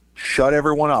 Shut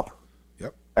everyone up.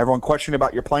 Yep. Everyone questioning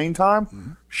about your playing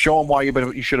time, show them why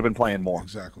you should have been playing more.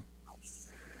 Exactly.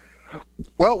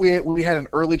 Well, we had an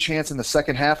early chance in the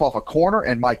second half off a corner,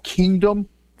 and my kingdom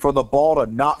for the ball to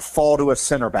not fall to a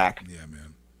center back. Yeah,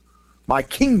 man. My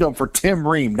kingdom for Tim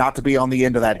Ream not to be on the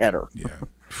end of that header. Yeah,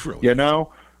 really. Yeah,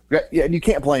 and you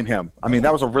can't blame him. I mean,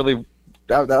 that was a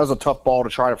tough ball to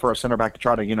try for a center back to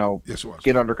try to yes, it was.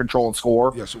 get under control and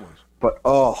score. Yes, it was. But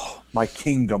my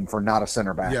kingdom for not a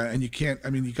center back. Yeah, and you can't. I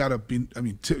mean, you got to be. I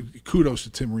mean, kudos to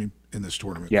Tim Ream in this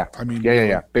tournament. Yeah, I mean,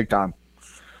 yeah, big time.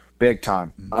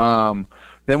 Mm-hmm.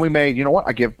 Then we made. You know what?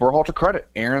 I give Berhalter credit.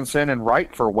 Aronson and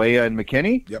Wright for Weah and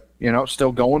McKinney. Yep.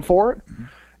 Still going for it. Mm-hmm.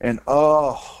 And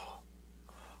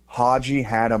Haji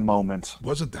had a moment.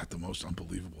 Wasn't that the most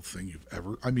unbelievable thing you've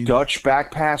ever? I mean, Dutch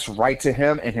back pass right to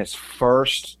him in his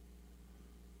first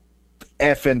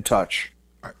effing touch.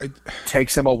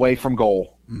 Takes him away from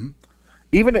goal. Mm-hmm.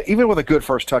 Even with a good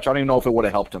first touch, I don't even know if it would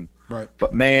have helped him. Right.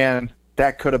 But man,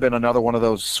 that could have been another one of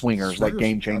those swingers, that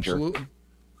game changer. Absolutely.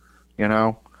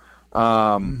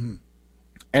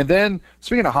 And then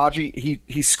speaking of Haji,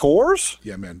 he scores.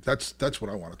 Yeah, man, that's what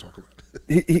I want to talk about.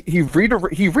 He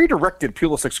redirected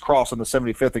Pulisic's cross in the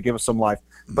 75th to give us some life,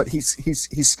 but he scores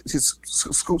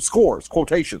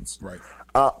quotations. Right.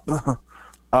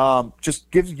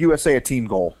 Just gives USA a team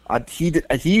goal.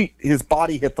 His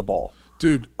body hit the ball,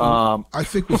 dude. I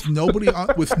think with nobody on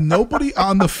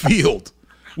the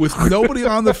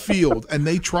field, and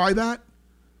they try that,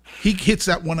 he hits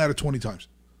that 1 out of 20 times.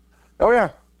 Oh yeah,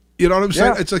 you know what I'm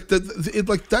saying? Yeah. It's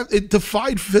like it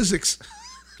defied physics.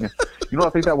 Yeah. You know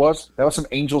what I think that was? That was some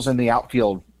angels in the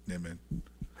outfield. Yeah, man.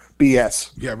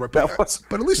 BS. Yeah, right. But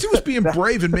at least he was being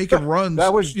brave and making runs.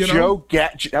 That was Joe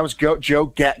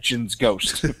Gatchin's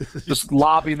ghost, just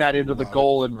lobbing that into the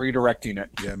goal and redirecting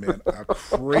it. Yeah, man,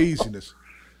 craziness.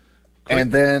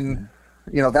 And then,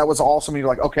 that was awesome. You're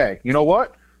like, okay, you know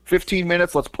what? 15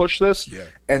 minutes, let's push this. Yeah.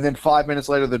 And then 5 minutes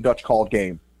later, the Dutch called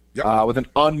game. Yep. With an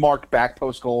unmarked back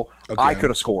post goal. Again. I could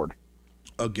have scored.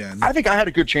 Again. I think I had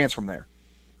a good chance from there.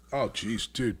 Oh, jeez,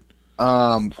 dude.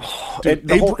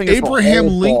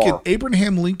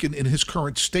 Abraham Lincoln in his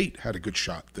current state had a good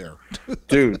shot there.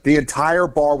 Dude, the entire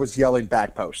bar was yelling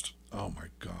back post. Oh my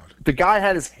God. The guy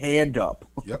had his hand up.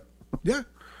 Yep. Yeah.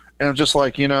 And I'm just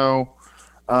like, and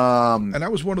that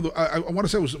was one of the. I want to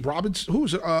say it was Robbins. Who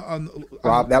was it?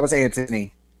 Rob, that was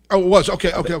Anthony. Oh, it was.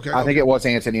 Okay. I think it was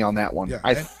Anthony on that one. Yeah,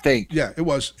 I think. Yeah, it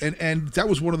was, and that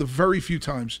was one of the very few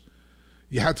times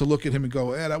you had to look at him and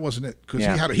go, that wasn't it, because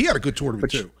he had a good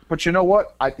tournament too. But you know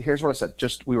what? Here's what I said.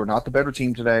 We were not the better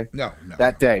team today. No.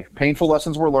 That day, painful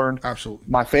lessons were learned. Absolutely.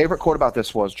 My favorite quote about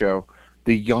this was, Joe,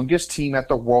 the youngest team at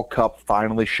the World Cup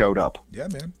finally showed up. Yeah,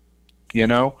 man.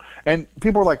 And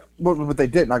people were like, well, but they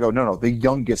didn't. I go, no, the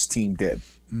youngest team did.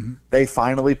 Mm-hmm. They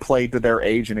finally played to their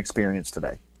age and experience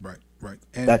today. Right.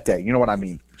 And that day. You know what I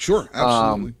mean? Sure,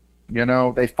 absolutely.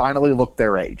 They finally looked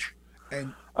their age.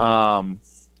 And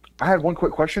I had one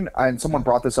quick question, and someone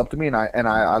brought this up to me, and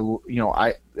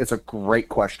I it's a great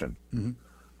question. Mm-hmm.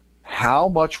 How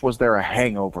much was there a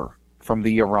hangover from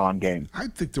the Iran game? I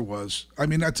think there was. I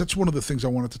mean, that's one of the things I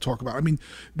wanted to talk about. I mean,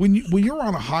 when you're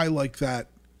on a high like that,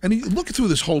 and you look through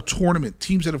this whole tournament,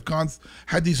 teams that have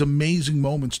had these amazing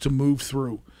moments to move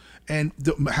through, and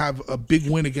have a big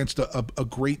win against a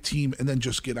great team and then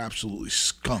just get absolutely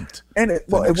skunked. And it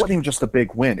wasn't even just a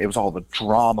big win. It was all the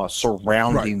drama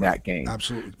surrounding that game.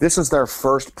 Absolutely. This is their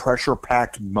first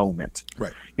pressure-packed moment.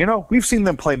 Right. We've seen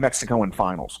them play Mexico in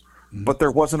finals, but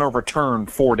there wasn't a return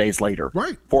 4 days later.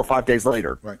 Right. 4 or 5 days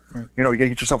later. Right. You got to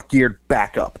get yourself geared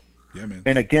back up. Yeah, man.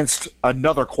 And against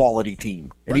another quality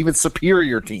team, an even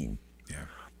superior team.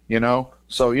 Yeah.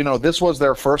 So, this was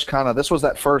their first this was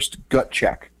that first gut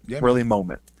check, really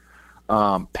moment.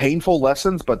 Painful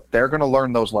lessons, but they're going to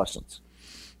learn those lessons.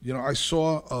 I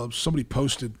saw somebody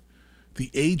posted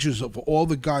the ages of all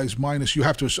the guys minus, you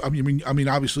have to, I mean,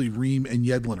 obviously Reem and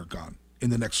Yedlin are gone in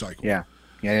the next cycle.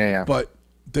 Yeah. But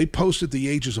they posted the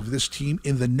ages of this team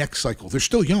in the next cycle. They're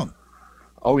still young.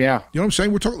 Oh, yeah. You know what I'm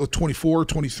saying? We're talking like 24,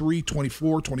 23,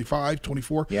 24, 25,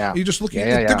 24. Yeah. You're just looking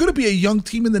at they're going to be a young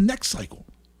team in the next cycle.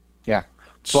 Yeah.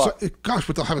 But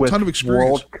they'll have a ton of experience.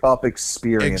 World Cup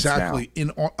experience. Exactly.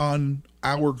 Now. On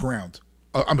our ground.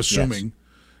 I'm assuming,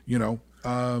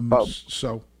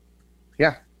 so.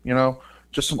 Yeah.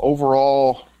 Just some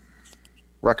overall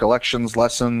recollections,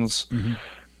 lessons. Mm-hmm.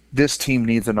 This team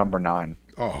needs a number 9.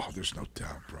 Oh, there's no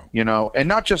doubt, bro. And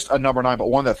not just a number 9, but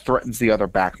one that threatens the other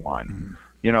back line.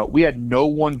 Mm-hmm. We had no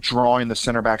one drawing the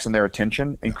center backs and their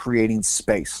attention and creating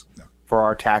space for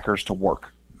our attackers to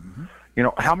work. Mm-hmm.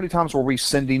 How many times were we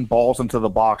sending balls into the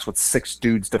box with 6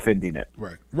 dudes defending it?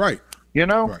 Right. Right.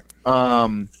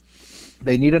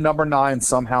 They need a number 9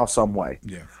 somehow, some way.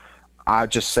 Yeah. I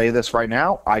just say this right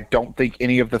now. I don't think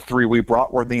any of the 3 we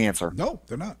brought were the answer. No,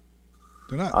 they're not.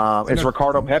 Is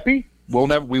Ricardo Pepi?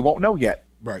 We won't know yet.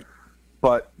 Right.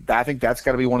 But I think that's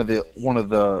got to be one of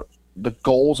the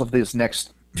goals of these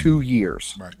next 2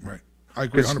 years. Right. I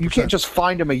agree 100%. You can't just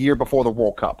find him a year before the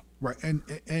World Cup. Right.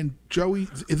 And Joey,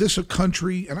 is this a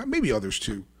country, and maybe others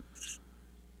too,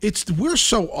 we're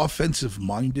so offensive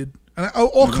minded, and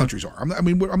all countries are.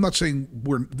 I'm not saying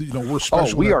we're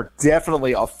special. Oh, we are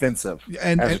definitely offensive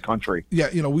as a country. Yeah,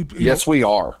 we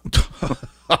are.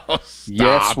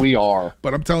 Yes, we are.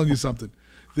 But I'm telling you something.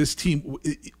 This team,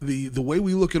 the way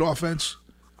we look at offense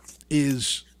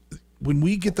is when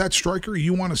we get that striker,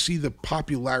 you want to see the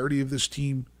popularity of this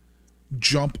team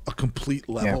jump a complete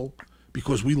level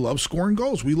because we love scoring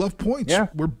goals. We love points. Yeah.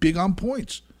 We're big on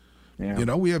points.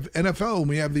 Yeah. We have NFL and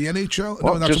we have the NHL.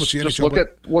 Well, no, not so much the NHL. Just look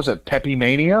at, was it Pepe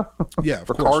Mania? Yeah,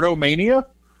 Ricardo Mania?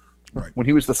 Right. When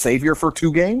he was the savior for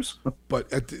 2 games? But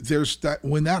there's that,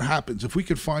 when that happens, if we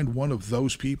could find one of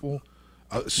those people,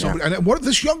 somebody, and what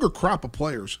this younger crop of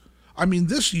players,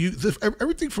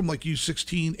 everything from like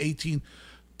U16, 18,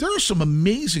 there is some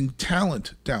amazing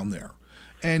talent down there.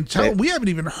 And talent we haven't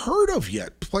even heard of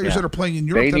yet. Players that are playing in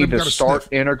Europe. They need to start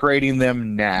integrating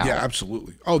them now. Yeah,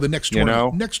 absolutely. Oh, the next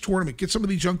tournament. Next tournament. Get some of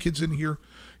these young kids in here.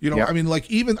 When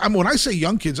I say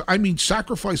young kids, I mean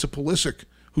sacrifice a Pulisic,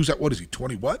 who's at, what is he,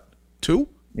 20 what? 2?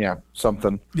 Yeah,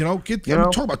 something. I'm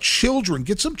talking about children.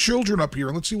 Get some children up here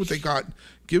and let's see what they got.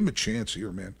 Give them a chance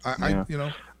here, man.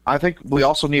 I think we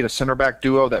also need a center back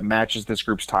duo that matches this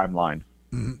group's timeline.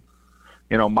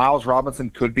 Mm-hmm. Miles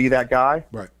Robinson could be that guy.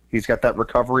 Right. He's got that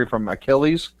recovery from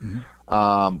Achilles.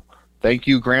 Mm-hmm. Thank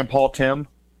you, Grandpa Tim.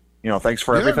 Thanks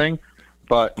for everything.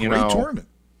 But great tournament.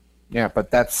 Yeah,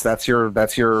 but that's your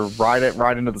ride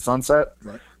into the sunset.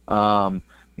 Right.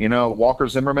 Walker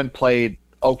Zimmerman played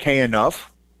okay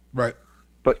enough. Right.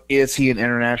 But is he an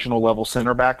international level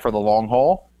center back for the long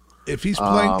haul? If he's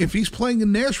playing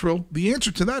in Nashville, the answer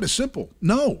to that is simple.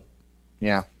 No.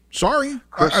 Yeah. Sorry.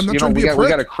 Chris, I'm not trying to be a prick. We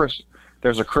got a Chris.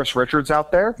 There's a Chris Richards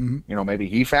out there. Mm-hmm. Maybe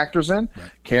he factors in.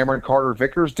 Right. Cameron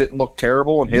Carter-Vickers didn't look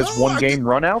terrible in his one-game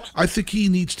run-out. I think he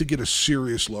needs to get a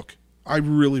serious look. I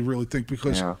really, really think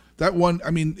because that one.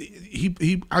 I mean,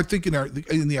 he. I think in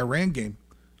the Iran game,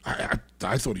 I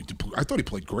thought he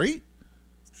played great.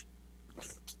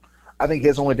 I think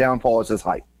his only downfall is his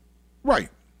height. Right.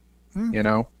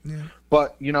 Yeah.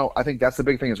 But I think that's the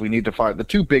big thing is we need to find the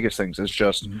 2 biggest things is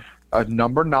just a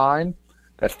number 9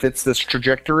 that fits this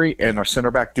trajectory and our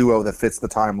center back duo that fits the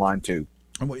timeline too.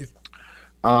 I'm with you.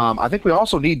 I think we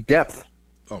also need depth.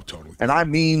 Oh, totally. And I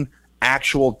mean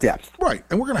actual depth. Right.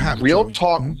 And we're going to have real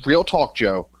talk,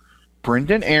 Joe.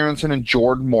 Brendan Aronson and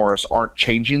Jordan Morris aren't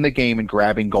changing the game and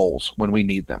grabbing goals when we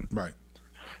need them. Right.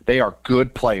 They are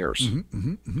good players.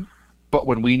 Mm-hmm. But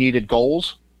when we needed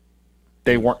goals,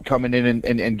 they weren't coming in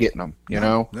and getting them,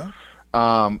 No.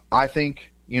 I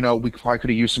think, we probably could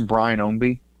have used some Brian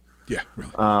Ownby. Yeah,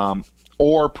 really.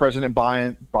 Or President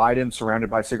Biden surrounded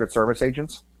by Secret Service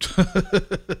agents.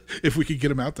 If we could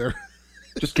get him out there.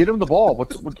 Just get him the ball.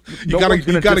 Nobody's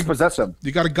going to dispossess him.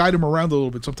 You got to guide him around a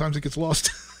little bit. Sometimes it gets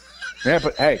lost. Yeah,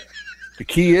 but hey, the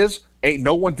key is Ain't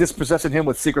no one dispossessing him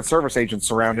with Secret Service agents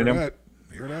surrounding him.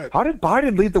 Hear that. How did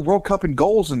Biden lead the World Cup in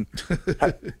goals? And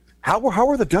how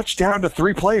are the Dutch down to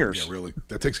 3 players? Yeah, really.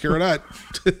 That takes care of that.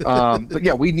 But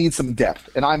yeah, we need some depth.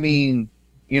 And I mean,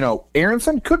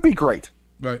 Aronson could be great.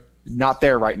 Right. Not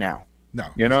there right now.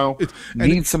 No.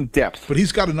 Needs some depth. But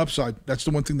he's got an upside. That's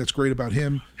the one thing that's great about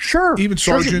him. Sure. Even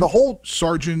Sargent. The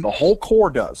whole core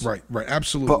does. Right,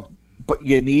 absolutely. But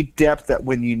you need depth that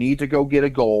when you need to go get a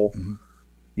goal,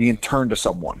 you can turn to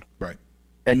someone. Right.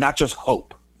 And not just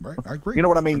hope. Right, I agree. You know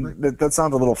what I mean? That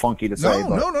sounds a little funky to say.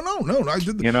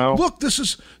 No. Look, this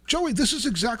is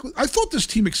exactly. I thought this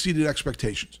team exceeded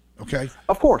expectations. Okay.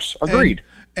 Of course, agreed.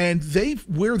 And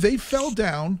where they fell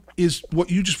down is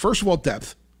what you just. First of all,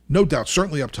 depth, no doubt,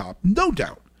 certainly up top, no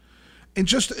doubt, and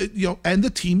just and the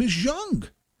team is young.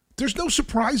 There's no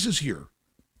surprises here.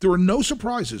 There are no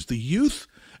surprises. The youth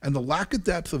and the lack of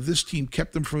depth of this team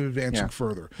kept them from advancing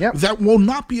further. Yep. That will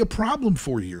not be a problem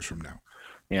 4 years from now.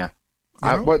 Yeah. Do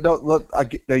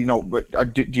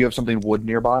you have something wood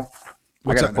nearby?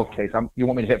 I got a bookcase. You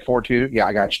want me to hit 4 too? Yeah,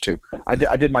 I got you too. I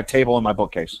did my table in my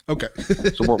bookcase. Okay.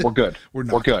 So we're good. We're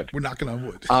good. We're knocking on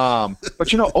wood.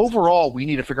 But overall, we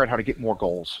need to figure out how to get more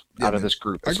goals out of this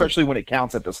group, especially when it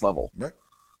counts at this level. Right.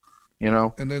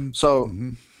 And then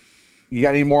you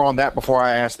got any more on that before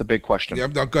I ask the big question? Yeah,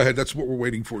 no, go ahead. That's what we're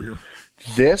waiting for here.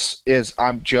 This is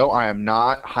Joe. I am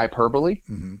not hyperbole.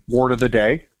 Word of the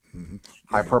day.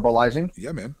 Hyperbolizing.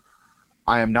 Yeah, man.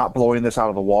 I am not blowing this out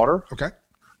of the water. Okay.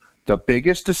 The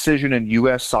biggest decision in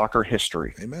U.S. soccer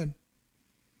history. Amen.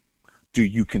 Do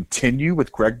you continue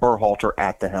with Greg Berhalter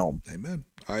at the helm? Amen.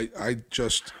 I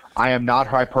am not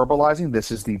hyperbolizing.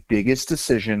 This is the biggest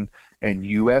decision in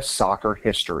U.S. soccer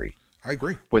history. I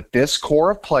agree. With this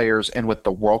core of players and with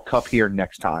the World Cup here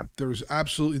next time. There's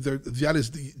absolutely that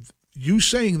is you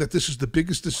saying that this is the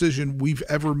biggest decision we've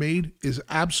ever made is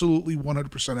absolutely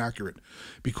 100% accurate,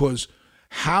 because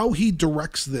how he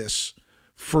directs this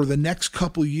for the next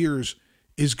couple of years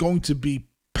is going to be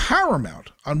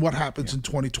paramount on what happens in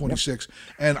 2026.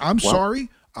 And I'm sorry,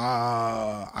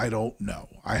 I don't know.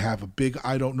 I have a big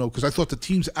I don't know, because I thought the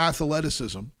team's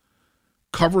athleticism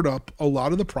covered up a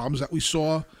lot of the problems that we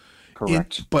saw.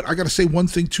 Correct. But I got to say one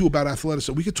thing too about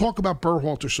athleticism. We could talk about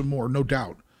Berhalter some more, no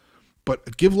doubt. But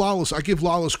I give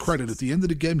Lawless credit. At the end of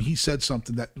the game, he said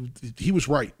something that he was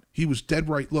right. He was dead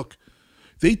right. Look,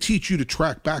 they teach you to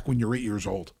track back when you're 8 years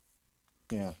old.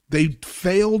 Yeah. They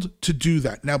failed to do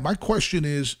that. Now, my question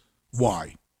is,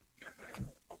 why?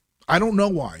 I don't know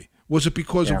why. Was it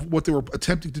because of what they were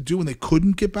attempting to do and they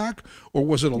couldn't get back? Or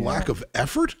was it a lack of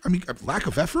effort? I mean, a lack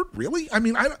of effort? Really? I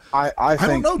mean, I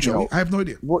don't know, Joey. I have no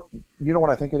idea. You know what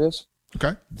I think it is?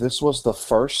 Okay. This was the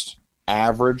first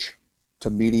average to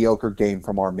mediocre game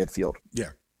from our midfield. Yeah.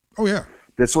 Oh, yeah.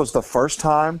 This was the first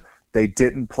time they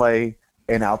didn't play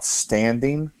an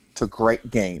outstanding to great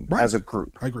game as a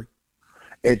group. I agree.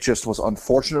 It just was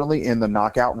unfortunately in the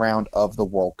knockout round of the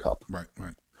World Cup. Right.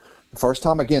 The first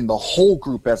time, again, the whole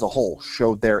group as a whole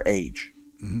showed their age,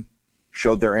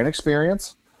 showed their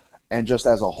inexperience, and just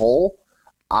as a whole,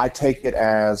 I don't take it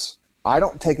as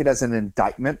an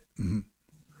indictment,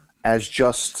 as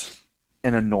just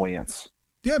an annoyance.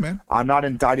 Yeah, man. I'm not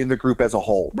indicting the group as a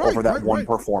whole over that one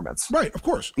performance. Right, of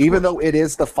course. Even though it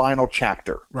is the final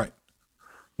chapter. Right.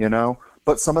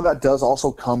 But some of that does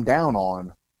also come down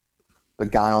on the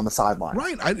guy on the sideline.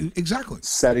 Right, exactly.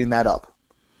 Setting that up.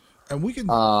 And we can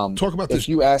talk about this. If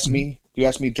you ask me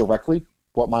directly,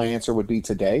 what my answer would be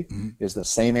today is the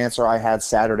same answer I had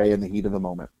Saturday in the heat of the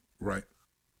moment. Right.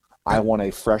 I want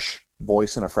a fresh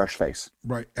voice and a fresh face.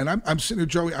 Right. And I'm sitting here,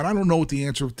 Joey, and I don't know what the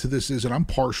answer to this is, and I'm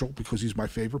partial because he's my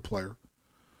favorite player.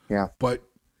 Yeah. But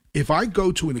if I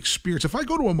go to if I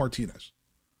go to a Martinez,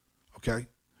 okay,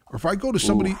 or if I go to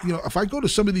somebody, if I go to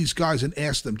some of these guys and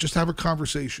ask them, just have a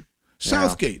conversation,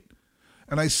 Southgate,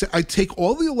 and I take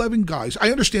all the 11 guys,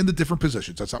 I understand the different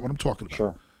positions. That's not what I'm talking about.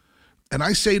 Sure. And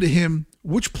I say to him,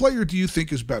 which player do you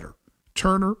think is better,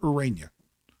 Turner or Rainier?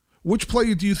 Which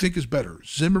player do you think is better,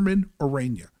 Zimmerman or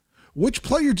Rainier? Which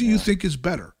player do you think is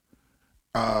better,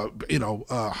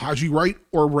 Haji Wright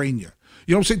or Rainier?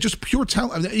 You know what I'm saying? Just pure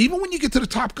talent. I mean, even when you get to the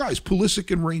top guys, Pulisic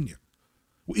and Rainier.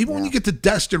 Even when you get to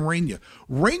Dest and Rainier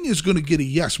is going to get a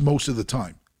yes most of the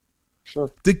time.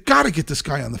 Sure. They got to get this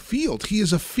guy on the field. He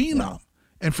is a phenom. Yeah.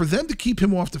 And for them to keep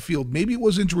him off the field, maybe it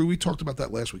was injury. We talked about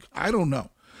that last week. I don't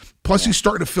know. Plus, he's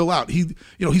starting to fill out. He's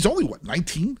only,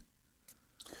 19?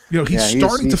 He's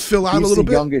starting to fill out a little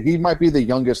bit. He might be the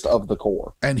youngest of the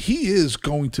core. And he is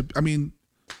going to,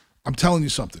 I'm telling you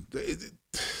something.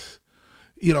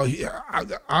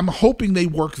 I'm hoping they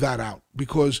work that out,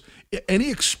 because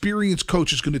any experienced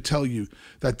coach is going to tell you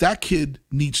that kid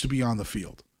needs to be on the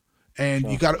field,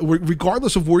 and you got,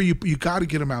 regardless of where you got to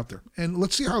get him out there, and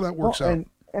let's see how that works out.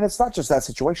 And it's not just that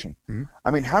situation. Mm-hmm.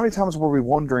 I mean, how many times were we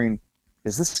wondering,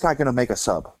 is this guy going to make a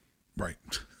sub? Right.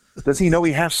 Does he know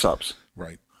he has subs?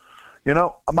 Right.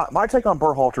 My take on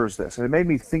Berhalter is this, and it made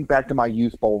me think back to my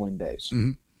youth bowling days,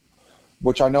 mm-hmm.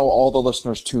 which I know all the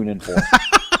listeners tune in for.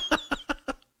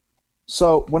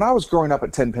 So when I was growing up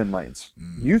at 10 Pin Lanes,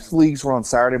 youth leagues were on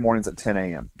Saturday mornings at 10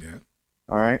 a.m. Yeah.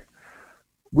 All right.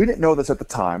 We didn't know this at the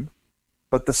time,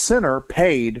 but the center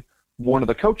paid one of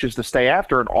the coaches to stay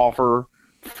after and offer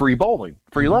free bowling,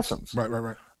 free lessons.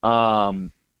 Right.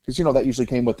 Because, that usually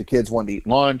came with the kids wanting to eat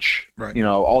lunch, right.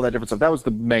 All that different stuff. That was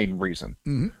the main reason,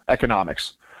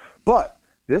 economics. But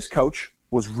this coach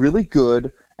was really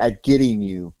good at getting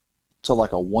you to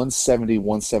like a 170,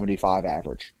 175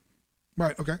 average.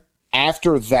 Right, okay.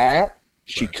 After that,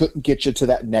 she couldn't get you to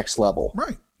that next level.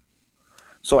 Right.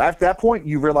 So at that point,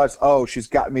 you realize, oh, she's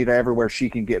got me to everywhere she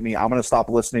can get me. I'm going to stop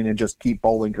listening and just keep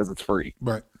bowling because it's free.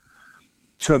 Right.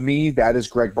 To me, that is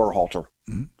Greg Berhalter.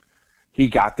 Mm-hmm. He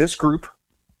got this group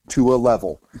to a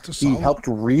level. He helped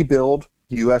rebuild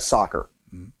U.S. soccer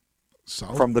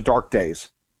from the dark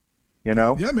days. Yeah,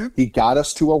 man. He got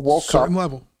us to a World Cup. Certain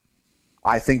level.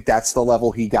 I think that's the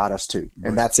level he got us to,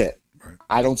 and that's it. Right.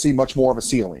 I don't see much more of a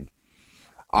ceiling.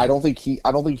 I don't think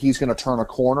he's going to turn a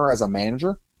corner as a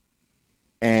manager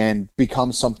and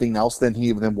become something else than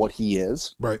what he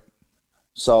is. Right.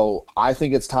 So I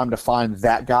think it's time to find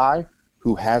that guy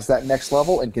who has that next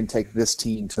level and can take this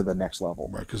team to the next level.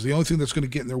 Right, because the only thing that's going to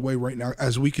get in their way right now,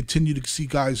 as we continue to see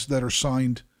guys that are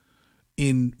signed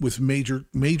in with major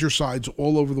sides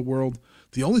all over the world,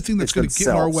 the only thing that's going to get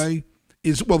in our way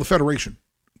is, the Federation.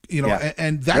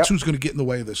 And that's who's going to get in the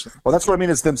way of this thing. Well, that's what I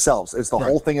mean, is themselves. It's the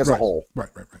whole thing as a whole. Right.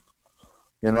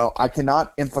 I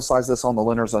cannot emphasize this on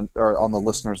the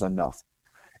listeners enough.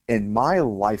 In my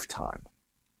lifetime,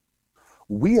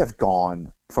 we have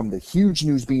gone from the huge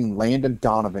news being Landon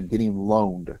Donovan getting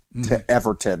loaned to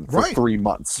Everton for 3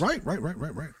 months. Right.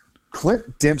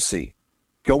 Clint Dempsey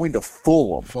going to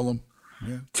Fulham.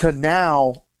 Yeah. To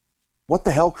now, what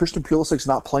the hell? Christian Pulisic's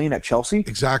not playing at Chelsea?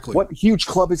 Exactly. What huge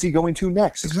club is he going to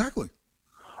next? Exactly.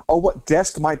 Oh, what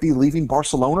Dest might be leaving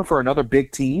Barcelona for another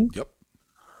big team? Yep.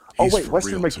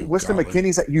 Weston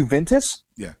McKennie's at Juventus?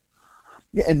 Yeah.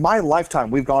 Yeah, in my lifetime,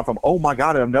 we've gone from, oh my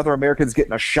God, another American's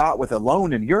getting a shot with a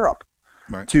loan in Europe,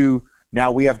 to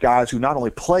now we have guys who not only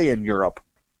play in Europe,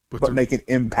 but make an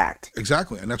impact.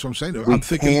 Exactly, and that's what I'm saying. We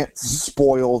can't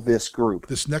spoil this group.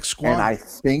 This next squad. And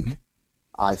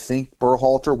I think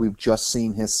Berhalter, we've just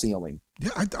seen his ceiling.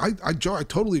 Yeah, Joe, I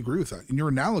totally agree with that. And your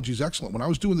analogy is excellent. When I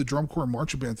was doing the drum corps and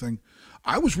marching band thing,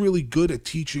 I was really good at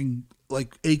teaching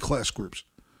like A-class groups,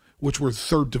 which were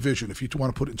third division, if you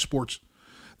want to put it in sports.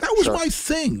 That was my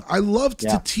thing. I loved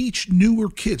to teach newer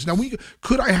kids. Now,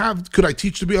 could I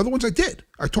teach the other ones? I did.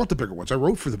 I taught the bigger ones. I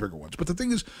wrote for the bigger ones. But the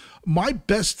thing is, my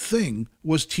best thing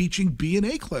was teaching B and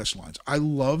A class lines. I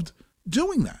loved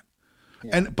doing that.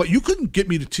 Yeah. But you couldn't get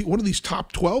me to teach one of these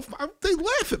top 12. They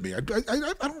laugh at me. I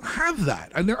don't have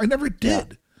that. I never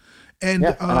did. Yeah. And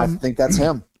I think that's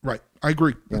him. Right. I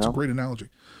agree. That's a great analogy.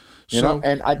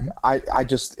 And I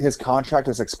just, his contract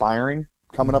is expiring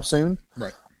coming up soon.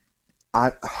 Right.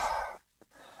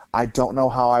 I don't know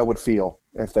how I would feel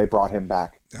if they brought him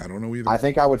back. I don't know either. I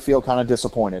think I would feel kind of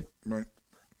disappointed. Right.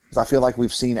 Because I feel like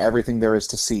we've seen everything there is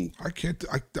to see. I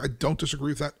don't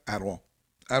disagree with that at all.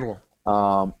 At all.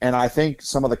 And I think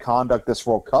some of the conduct this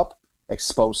World Cup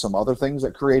exposed some other things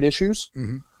that create issues.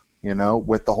 Mm-hmm.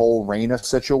 With the whole Reina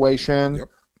situation. Yep.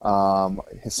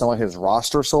 Some of his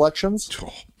roster selections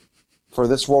for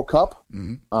this World Cup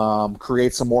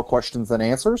create some more questions than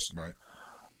answers. Right.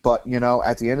 But,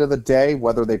 at the end of the day,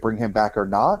 whether they bring him back or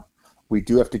not, we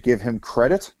do have to give him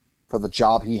credit for the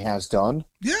job he has done.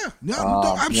 Yeah,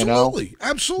 no, absolutely.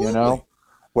 Absolutely.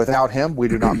 Without him, we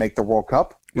do not make the World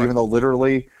Cup, even though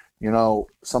literally,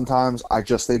 sometimes I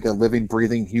just think a living,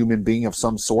 breathing human being of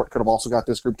some sort could have also got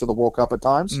this group to the World Cup at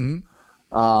times. Mm-hmm.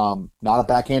 Not a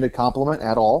backhanded compliment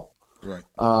at all. Right.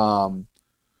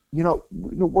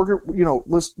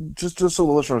 Just so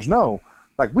the listeners know,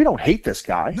 like, we don't hate this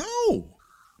guy. No.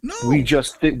 We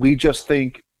just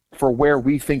think for where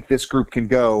we think this group can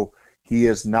go, he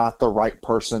is not the right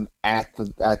person at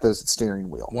the steering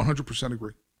wheel. 100%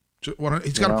 agree.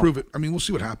 He's got to prove it. I mean, we'll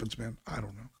see what happens, man. I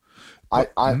don't know.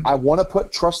 But, I want to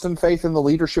put trust and faith in the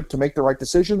leadership to make the right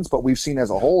decisions, but we've seen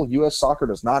as a whole, U.S. soccer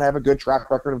does not have a good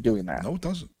track record of doing that. No, it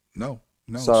doesn't. No.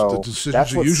 So the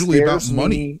decisions are usually about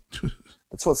money.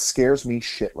 That's what scares me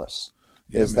shitless.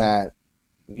 That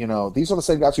these are the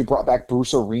same guys who brought back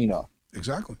Bruce Arena.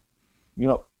 Exactly.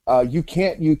 You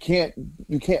can't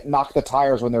knock the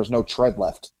tires when there's no tread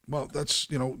left. Well, that's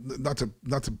not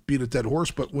to beat a dead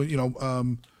horse, but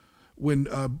when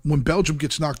Belgium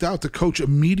gets knocked out, the coach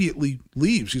immediately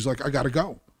leaves. He's like, I got to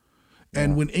go.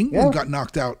 And when England got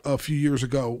knocked out a few years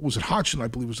ago, was it Hodgson, I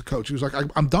believe, was the coach? He was like,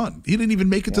 I'm done. He didn't even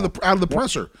make it out of the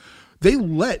presser. They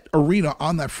let Arena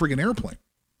on that friggin' airplane.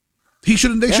 They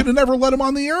should have never let him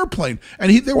on the airplane.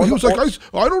 And he was like,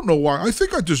 I don't know why. I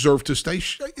think I deserve to stay.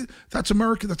 That's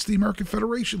America. That's the American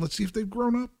Federation. Let's see if they've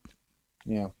grown up.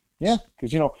 Yeah. Yeah.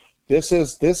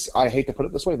 Because, this, I hate to put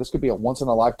it this way, this could be a once in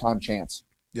a lifetime chance.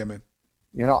 Yeah, man.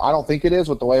 I don't think it is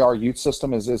with the way our youth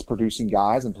system is producing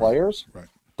guys and players. Right.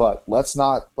 But let's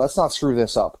not screw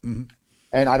this up. Mm-hmm.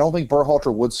 And I don't think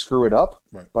Berhalter would screw it up.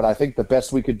 Right. But I think the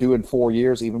best we could do in 4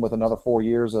 years, even with another 4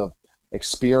 years of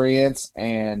experience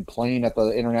and playing at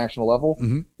the international level,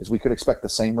 is we could expect the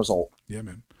same result. Yeah,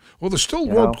 man. Well, there's still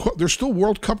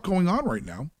World Cup going on right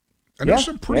now, and there's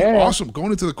some pretty awesome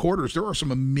going into the quarters. There are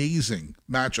some amazing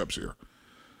matchups here.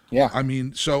 Yeah, I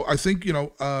mean, so I think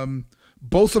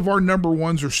both of our number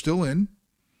ones are still in,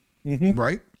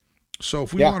 right? So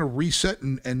if we want to reset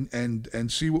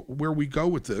and see where we go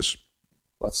with this,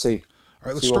 let's see. All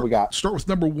right, let's start. What we got. Start with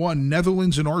number one,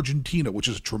 Netherlands and Argentina, which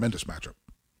is a tremendous matchup.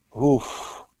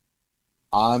 Oof.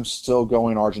 I'm still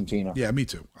going Argentina. Yeah, me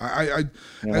too.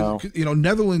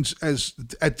 Netherlands, as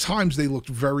at times they looked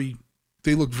very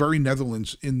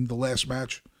Netherlands in the last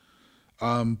match,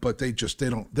 but they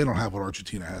don't have what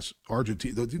Argentina has.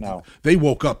 They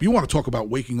woke up. You want to talk about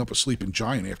waking up a sleeping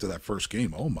giant after that first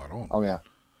game? Oh my God. Oh yeah,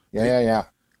 yeah.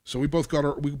 So we both got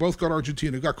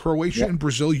Argentina. We got Croatia and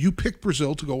Brazil. You picked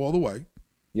Brazil to go all the way.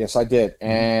 Yes, I did,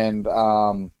 and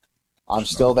I'm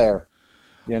still there.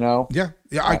 Yeah.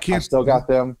 I can't. I still got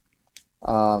them,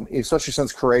 especially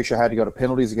since Croatia had to go to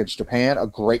penalties against Japan, a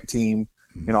great team.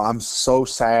 I'm so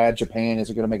sad Japan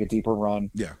isn't going to make a deeper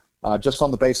run. Yeah. Just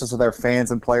on the basis of their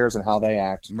fans and players and how they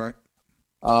act. Right.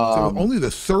 Only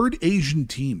the third Asian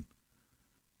team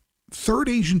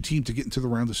to get into the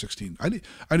round of 16.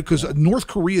 Because North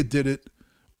Korea did it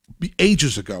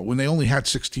ages ago when they only had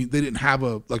 16. They didn't have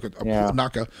a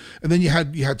knockout. And then you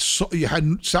had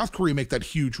South Korea make that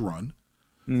huge run.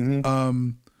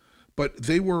 But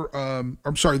they were.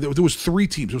 I'm sorry. There was three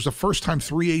teams. It was the first time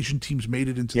three Asian teams made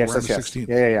it into the round of 16.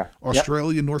 Yeah.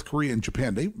 Australia, North Korea, and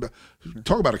Japan. They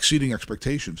talk about exceeding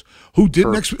expectations. Who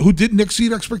didn't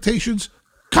exceed expectations?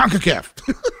 CONCACAF.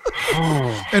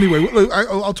 Anyway,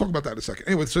 I'll talk about that in a second.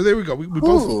 Anyway, so there we go. We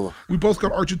both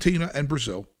got Argentina and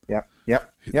Brazil.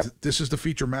 Yep. This is the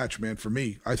feature match, man, for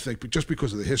me. I think, just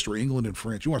because of the history, England and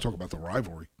France. You want to talk about the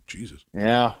rivalry? Jesus.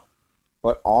 Yeah.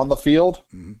 But on the field,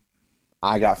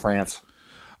 I got France.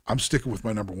 I'm sticking with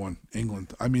my number one,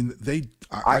 England. I mean,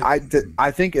 I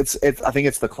think it's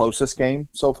the closest game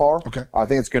so far. Okay. I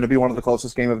think it's going to be one of the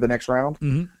closest game of the next round.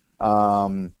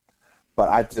 But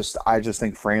I just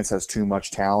think France has too much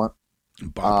talent.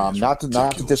 Not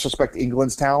to disrespect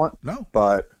England's talent. No.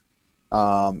 But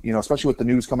especially with the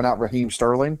news coming out, Raheem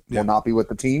Sterling will not be with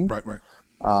the team. Right.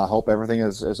 Hope everything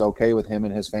is okay with him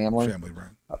and his family. Right.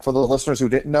 For the listeners who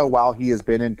didn't know, while he has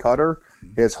been in Qatar,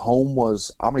 his home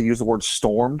was, I'm going to use the word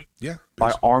stormed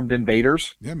by armed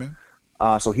invaders. Yeah, man.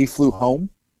 So he flew home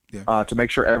to make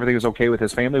sure everything was okay with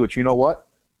his family, which, you know what?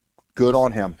 Good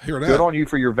on him. Good on you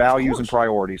for your values and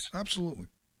priorities. Absolutely.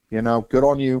 Good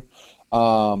on you.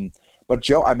 But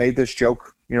Joe, I made this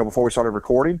joke, before we started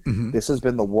recording. This has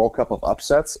been the World Cup of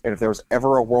upsets. And if there was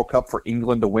ever a World Cup for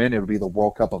England to win, it would be the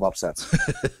World Cup of upsets.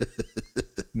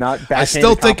 I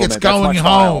still think it's going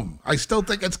home.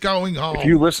 If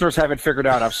you listeners haven't figured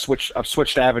out, I've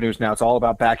switched avenues now. It's all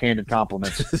about backhanded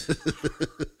compliments.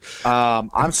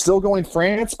 I'm still going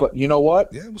France, but you know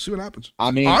what? Yeah, we'll see what happens.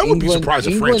 I mean, I would be surprised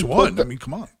if France won. I mean,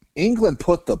 come on. England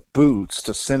put the boots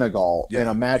to Senegal in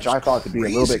a match I thought could be a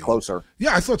little bit closer.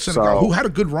 Yeah, I thought Senegal, who had a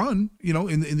good run, in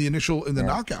the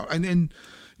knockout, and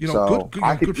good.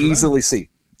 I could easily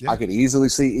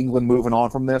see England moving on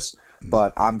from this,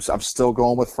 but I'm still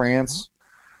going with France.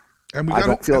 And I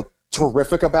don't feel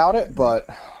terrific about it, but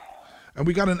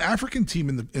we got an African team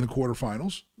in the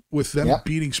quarterfinals with them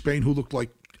beating Spain, who looked like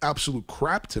absolute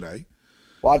crap today.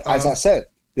 Well, as I said,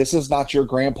 this is not your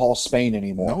grandpa's Spain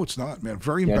anymore. No, it's not, man.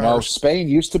 Very embarrassing. Spain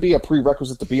used to be a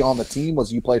prerequisite to be on the team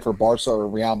was you played for Barca or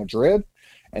Real Madrid,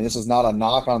 and this is not a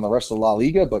knock on the rest of La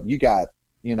Liga, but you got,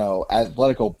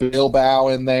 Atletico Bilbao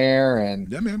in there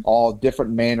and all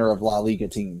different manner of La Liga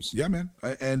teams. Yeah, man.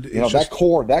 And that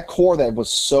core that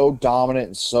was so dominant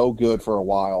and so good for a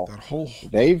while. That whole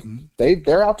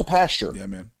they're out to pasture. Yeah,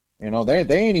 man.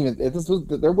 They ain't even.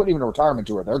 There wasn't even a retirement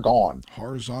tour. They're gone.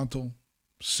 Horizontal,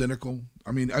 cynical.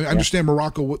 I mean, I understand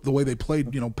Morocco the way they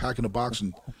played. Packing a box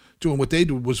and doing what they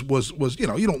did was you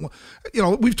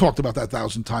don't. We've talked about that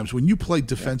 1,000 times. When you play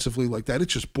defensively like that,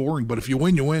 it's just boring. But if you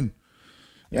win, you win.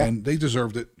 Yeah. And they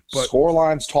deserved it. But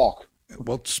scorelines talk.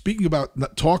 Well, speaking about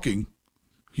not talking,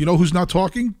 you know who's not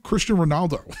talking? Cristiano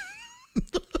Ronaldo.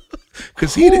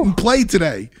 Because he didn't play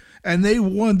today, and they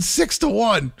won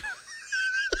 6-1.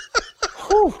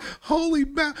 Holy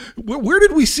man! Where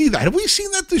did we see that? Have we seen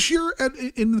that this year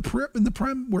in the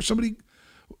Prem, where somebody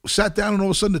sat down and all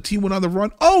of a sudden the team went on the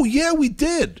run? Oh yeah, we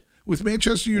did with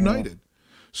Manchester United.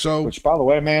 So, which, by the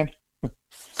way, man,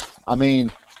 I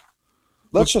mean,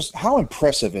 how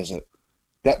impressive is it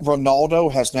that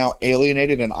Ronaldo has now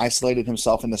alienated and isolated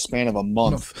himself in the span of a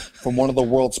month from one of the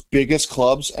world's biggest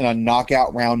clubs and a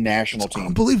knockout round national team?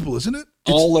 Unbelievable, isn't it?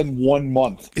 All in 1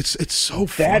 month. It's so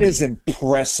funny. That is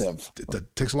impressive.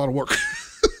 That takes a lot of work.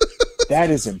 That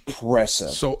is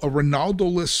impressive. So a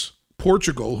Ronaldo-less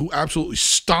Portugal, who absolutely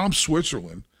stomped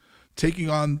Switzerland, taking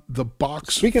on the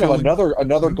box. Speaking of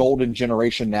another golden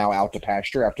generation now out to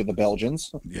pasture after the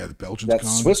Belgians. Yeah, the Belgians. That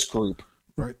Swiss group.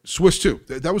 Right, Swiss too.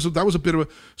 That was a bit of a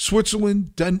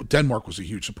Switzerland. Denmark was a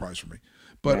huge surprise for me,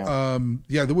 but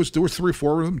there were 3 or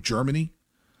 4 of them. Germany.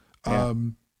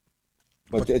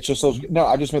 But it's just those. No,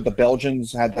 I just meant the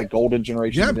Belgians had that golden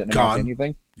generation that didn't amount to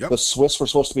anything. Yep. The Swiss were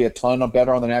supposed to be a ton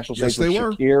better on the national stage with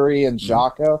Shaqiri and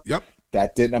Xhaka. Yep.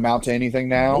 That didn't amount to anything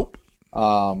now.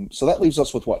 Nope. So that leaves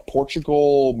us with what?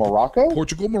 Portugal, Morocco?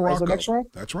 Portugal, Morocco. As the next round?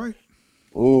 That's right.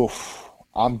 Oof.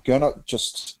 I'm gonna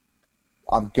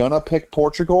pick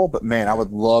Portugal, but man, I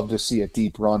would love to see a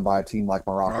deep run by a team like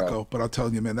Morocco. But I'll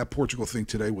tell you, man, that Portugal thing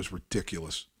today was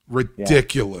ridiculous.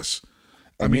 Ridiculous.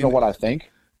 Yeah. I mean, you know what I think?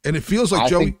 And it feels like,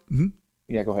 Joey.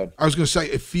 Yeah, go ahead. I was going to say,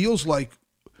 it feels like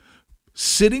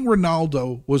sitting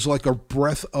Ronaldo was like a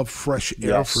breath of fresh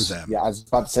air for them. Yeah, I was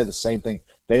about to say the same thing.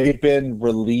 They've been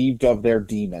relieved of their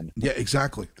demon. Yeah,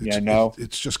 exactly.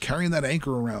 It's just carrying that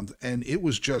anchor around, and it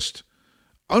was just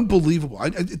unbelievable.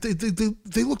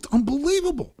 They looked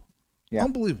unbelievable. Yeah.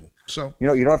 Unbelievable. So you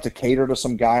don't have to cater to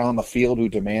some guy on the field who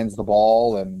demands the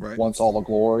ball and wants all the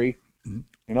glory.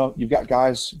 Mm-hmm. You've got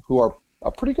guys who are a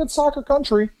pretty good soccer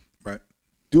country,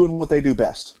 doing what they do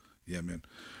best. Yeah, man.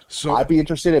 So I'd be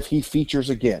interested if he features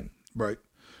again. Right,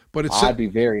 but I'd be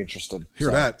very interested.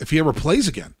 That if he ever plays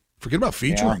again, forget about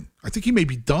featuring. I think he may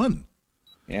be done.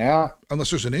 Yeah, unless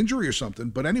there's an injury or something.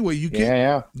 But anyway, you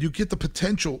get the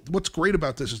potential. What's great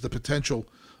about this is the potential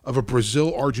of a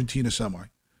Brazil-Argentina semi,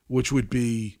 which would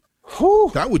be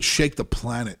that would shake the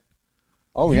planet.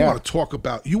 Oh, you want to talk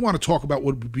about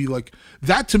what would be like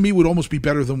that. To me, would almost be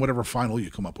better than whatever final you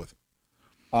come up with.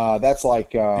 That's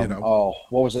like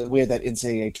what was it? We had that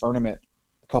NCAA tournament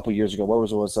a couple years ago. Where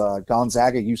was it? Was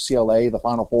Gonzaga UCLA the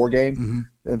Final Four game?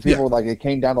 And people were like, it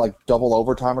came down to like double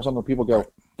overtime or something. People go,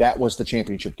 that was the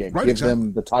championship game. Give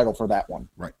them the title for that one.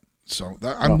 Right. So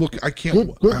I'm looking. I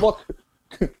can't. Good luck.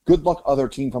 Good luck, other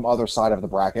team from other side of the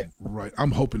bracket. Right.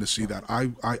 I'm hoping to see that.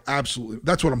 I absolutely.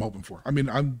 That's what I'm hoping for. I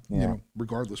mean,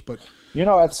 regardless. But at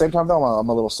the same time, though, I'm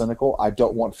a little cynical. I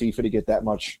don't want FIFA to get that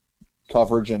much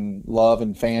coverage and love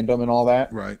and fandom and all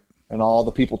that. Right. And all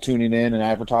the people tuning in and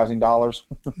advertising dollars.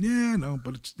 Yeah, no,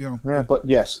 but it's Yeah, but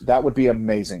yes, that would be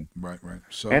amazing. Right.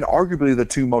 So and arguably the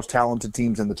 2 most talented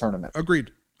teams in the tournament.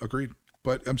 Agreed.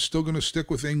 But I'm still going to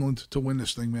stick with England to win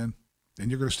this thing, man.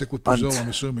 And you're going to stick with Brazil, I'm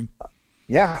assuming.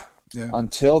 Yeah.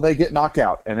 Until they get knocked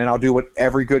out. And then I'll do what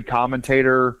every good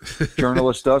commentator,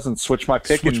 journalist does and switch my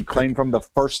pick and claim from the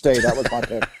first day that was my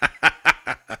pick.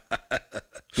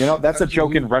 That's a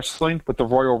joke in wrestling with the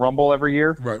Royal Rumble every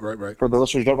year. Right. For the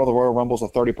listeners who don't know, the Royal Rumble is a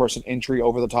 30-person entry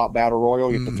over the top battle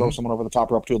royal. You have to throw someone over the top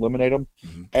rope to eliminate them.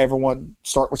 Mm-hmm. Everyone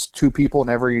start with 2 people, and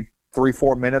every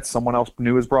 3-4 minutes someone else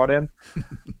new is brought in.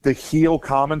 The heel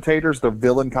commentators, the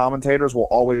villain commentators will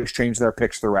always change their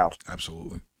picks throughout.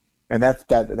 Absolutely. And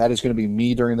that is going to be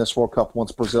me during this World Cup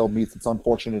once Brazil meets its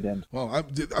unfortunate end. Well,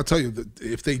 I'll tell you that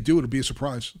if they do, it'll be a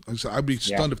surprise. I'd be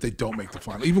stunned if they don't make the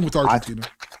final, even with Argentina.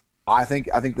 I think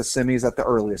the semis at the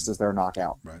earliest is their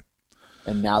knockout. Right.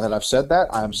 And now that I've said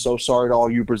that, I am so sorry to all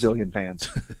you Brazilian fans.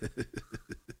 You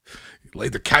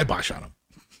laid the kibosh on them.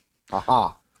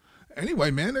 Aha.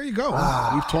 Anyway, man, there you go.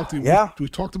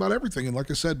 We've talked about everything, and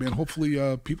like I said, man,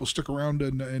 hopefully people stick around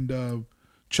and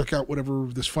check out whatever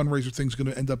this fundraiser thing's going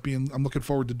to end up being. I'm looking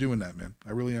forward to doing that, man.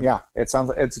 I really am. Yeah, it sounds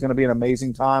like it's going to be an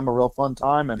amazing time, a real fun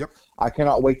time, and I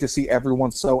cannot wait to see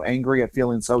everyone so angry at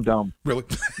feeling so dumb. Really.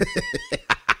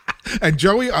 And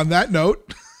Joey, on that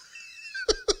note,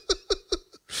 I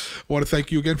want to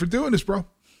thank you again for doing this, bro.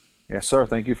 Yes, sir.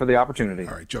 Thank you for the opportunity.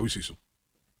 All right, Joey Cecil.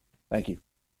 Thank you.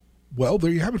 Well,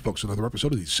 there you have it, folks. Another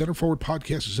episode of the Center Forward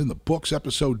Podcast is in the books.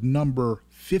 Episode number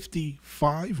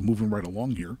 55. Moving right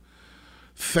along here.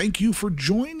 Thank you for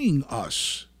joining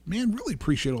us. Man, really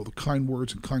appreciate all the kind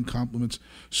words and kind compliments.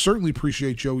 Certainly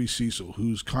appreciate Joey Cecil,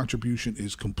 whose contribution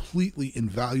is completely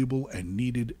invaluable and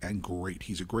needed and great.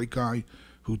 He's a great guy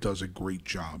who does a great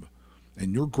job.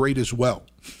 And you're great as well.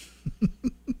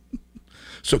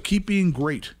 So keep being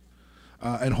great.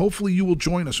 And hopefully you will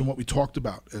join us in what we talked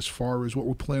about as far as what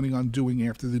we're planning on doing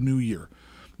after the new year.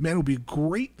 Man, it would be a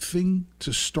great thing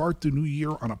to start the new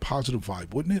year on a positive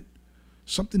vibe, wouldn't it?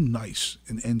 Something nice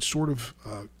and sort of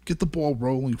get the ball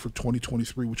rolling for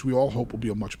 2023, which we all hope will be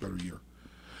a much better year.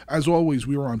 As always,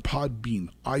 we are on Podbean,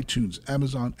 iTunes,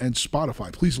 Amazon, and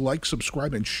Spotify. Please like,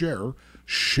 subscribe, and share.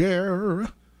 Share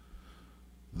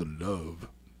the love.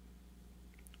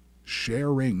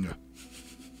 Sharing.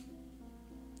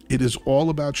 It is all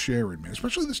about sharing, man,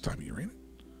 especially this time of year, ain't it?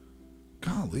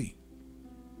 Golly.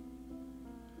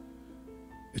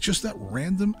 It's just that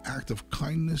random act of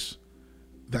kindness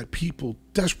that people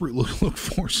desperately look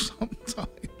for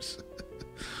sometimes.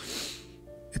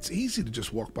 It's easy to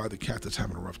just walk by the cat that's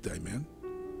having a rough day, man.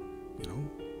 You know,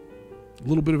 a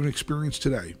little bit of an experience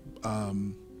today.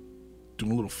 Doing a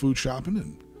little food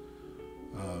shopping,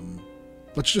 and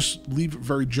let's just leave it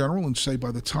very general and say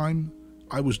by the time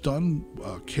I was done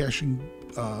cashing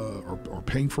or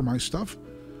paying for my stuff,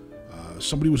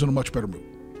 somebody was in a much better mood,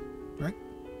 right?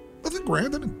 Nothing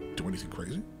grand, I didn't do anything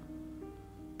crazy.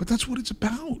 But that's what it's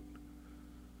about.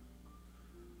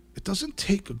 It doesn't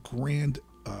take a grand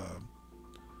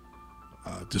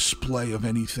display of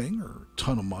anything or a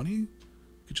ton of money.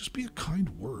 It could just be a kind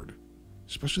word.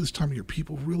 Especially this time of year.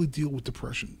 People really deal with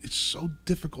depression. It's so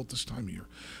difficult this time of year.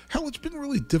 Hell, it's been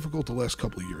really difficult the last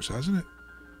couple of years, hasn't it?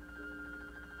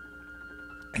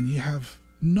 And you have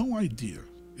no idea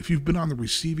if you've been on the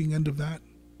receiving end of that,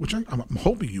 which I'm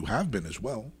hoping you have been as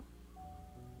well.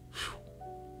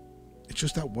 It's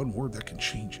just that one word that can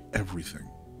change everything.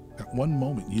 That one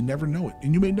moment, you never know it.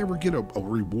 And you may never get a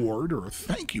reward or a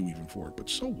thank you even for it, but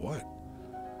so what?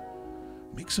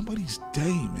 Make somebody's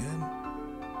day, man.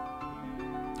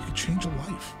 You can change a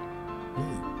life,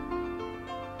 really.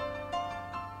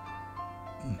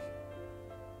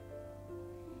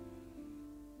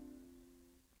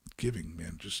 Giving,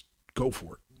 man, just go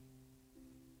for it.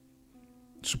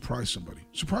 Surprise somebody.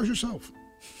 Surprise yourself.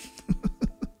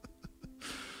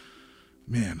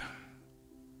 Man,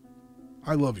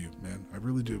 I love you, man. I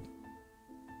really do.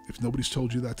 If nobody's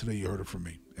told you that today, you heard it from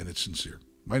me, and it's sincere.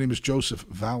 My name is Joseph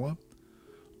Valla.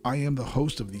 I am the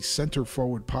host of the Center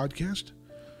Forward Podcast.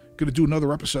 Going to do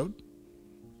another episode.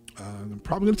 I'm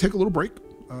probably going to take a little break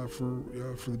for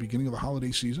the beginning of the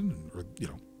holiday season, or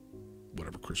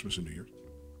whatever, Christmas and New Year's,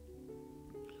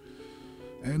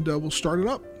 and we'll start it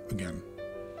up again.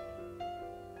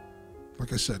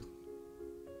 Like I said,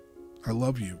 I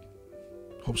love you.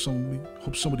 Hope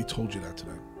somebody told you that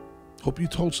today. Hope you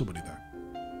told somebody that.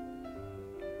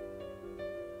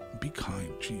 Be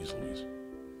kind, jeez Louise.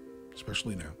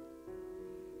 Especially now.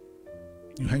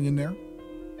 You hang in there.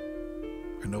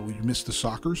 I know you miss the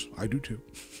Sockers. I do too.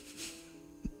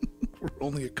 We're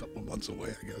only a couple months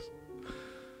away, I guess.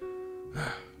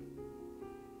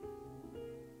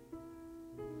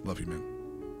 Love you, man.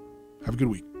 Have a good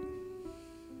week.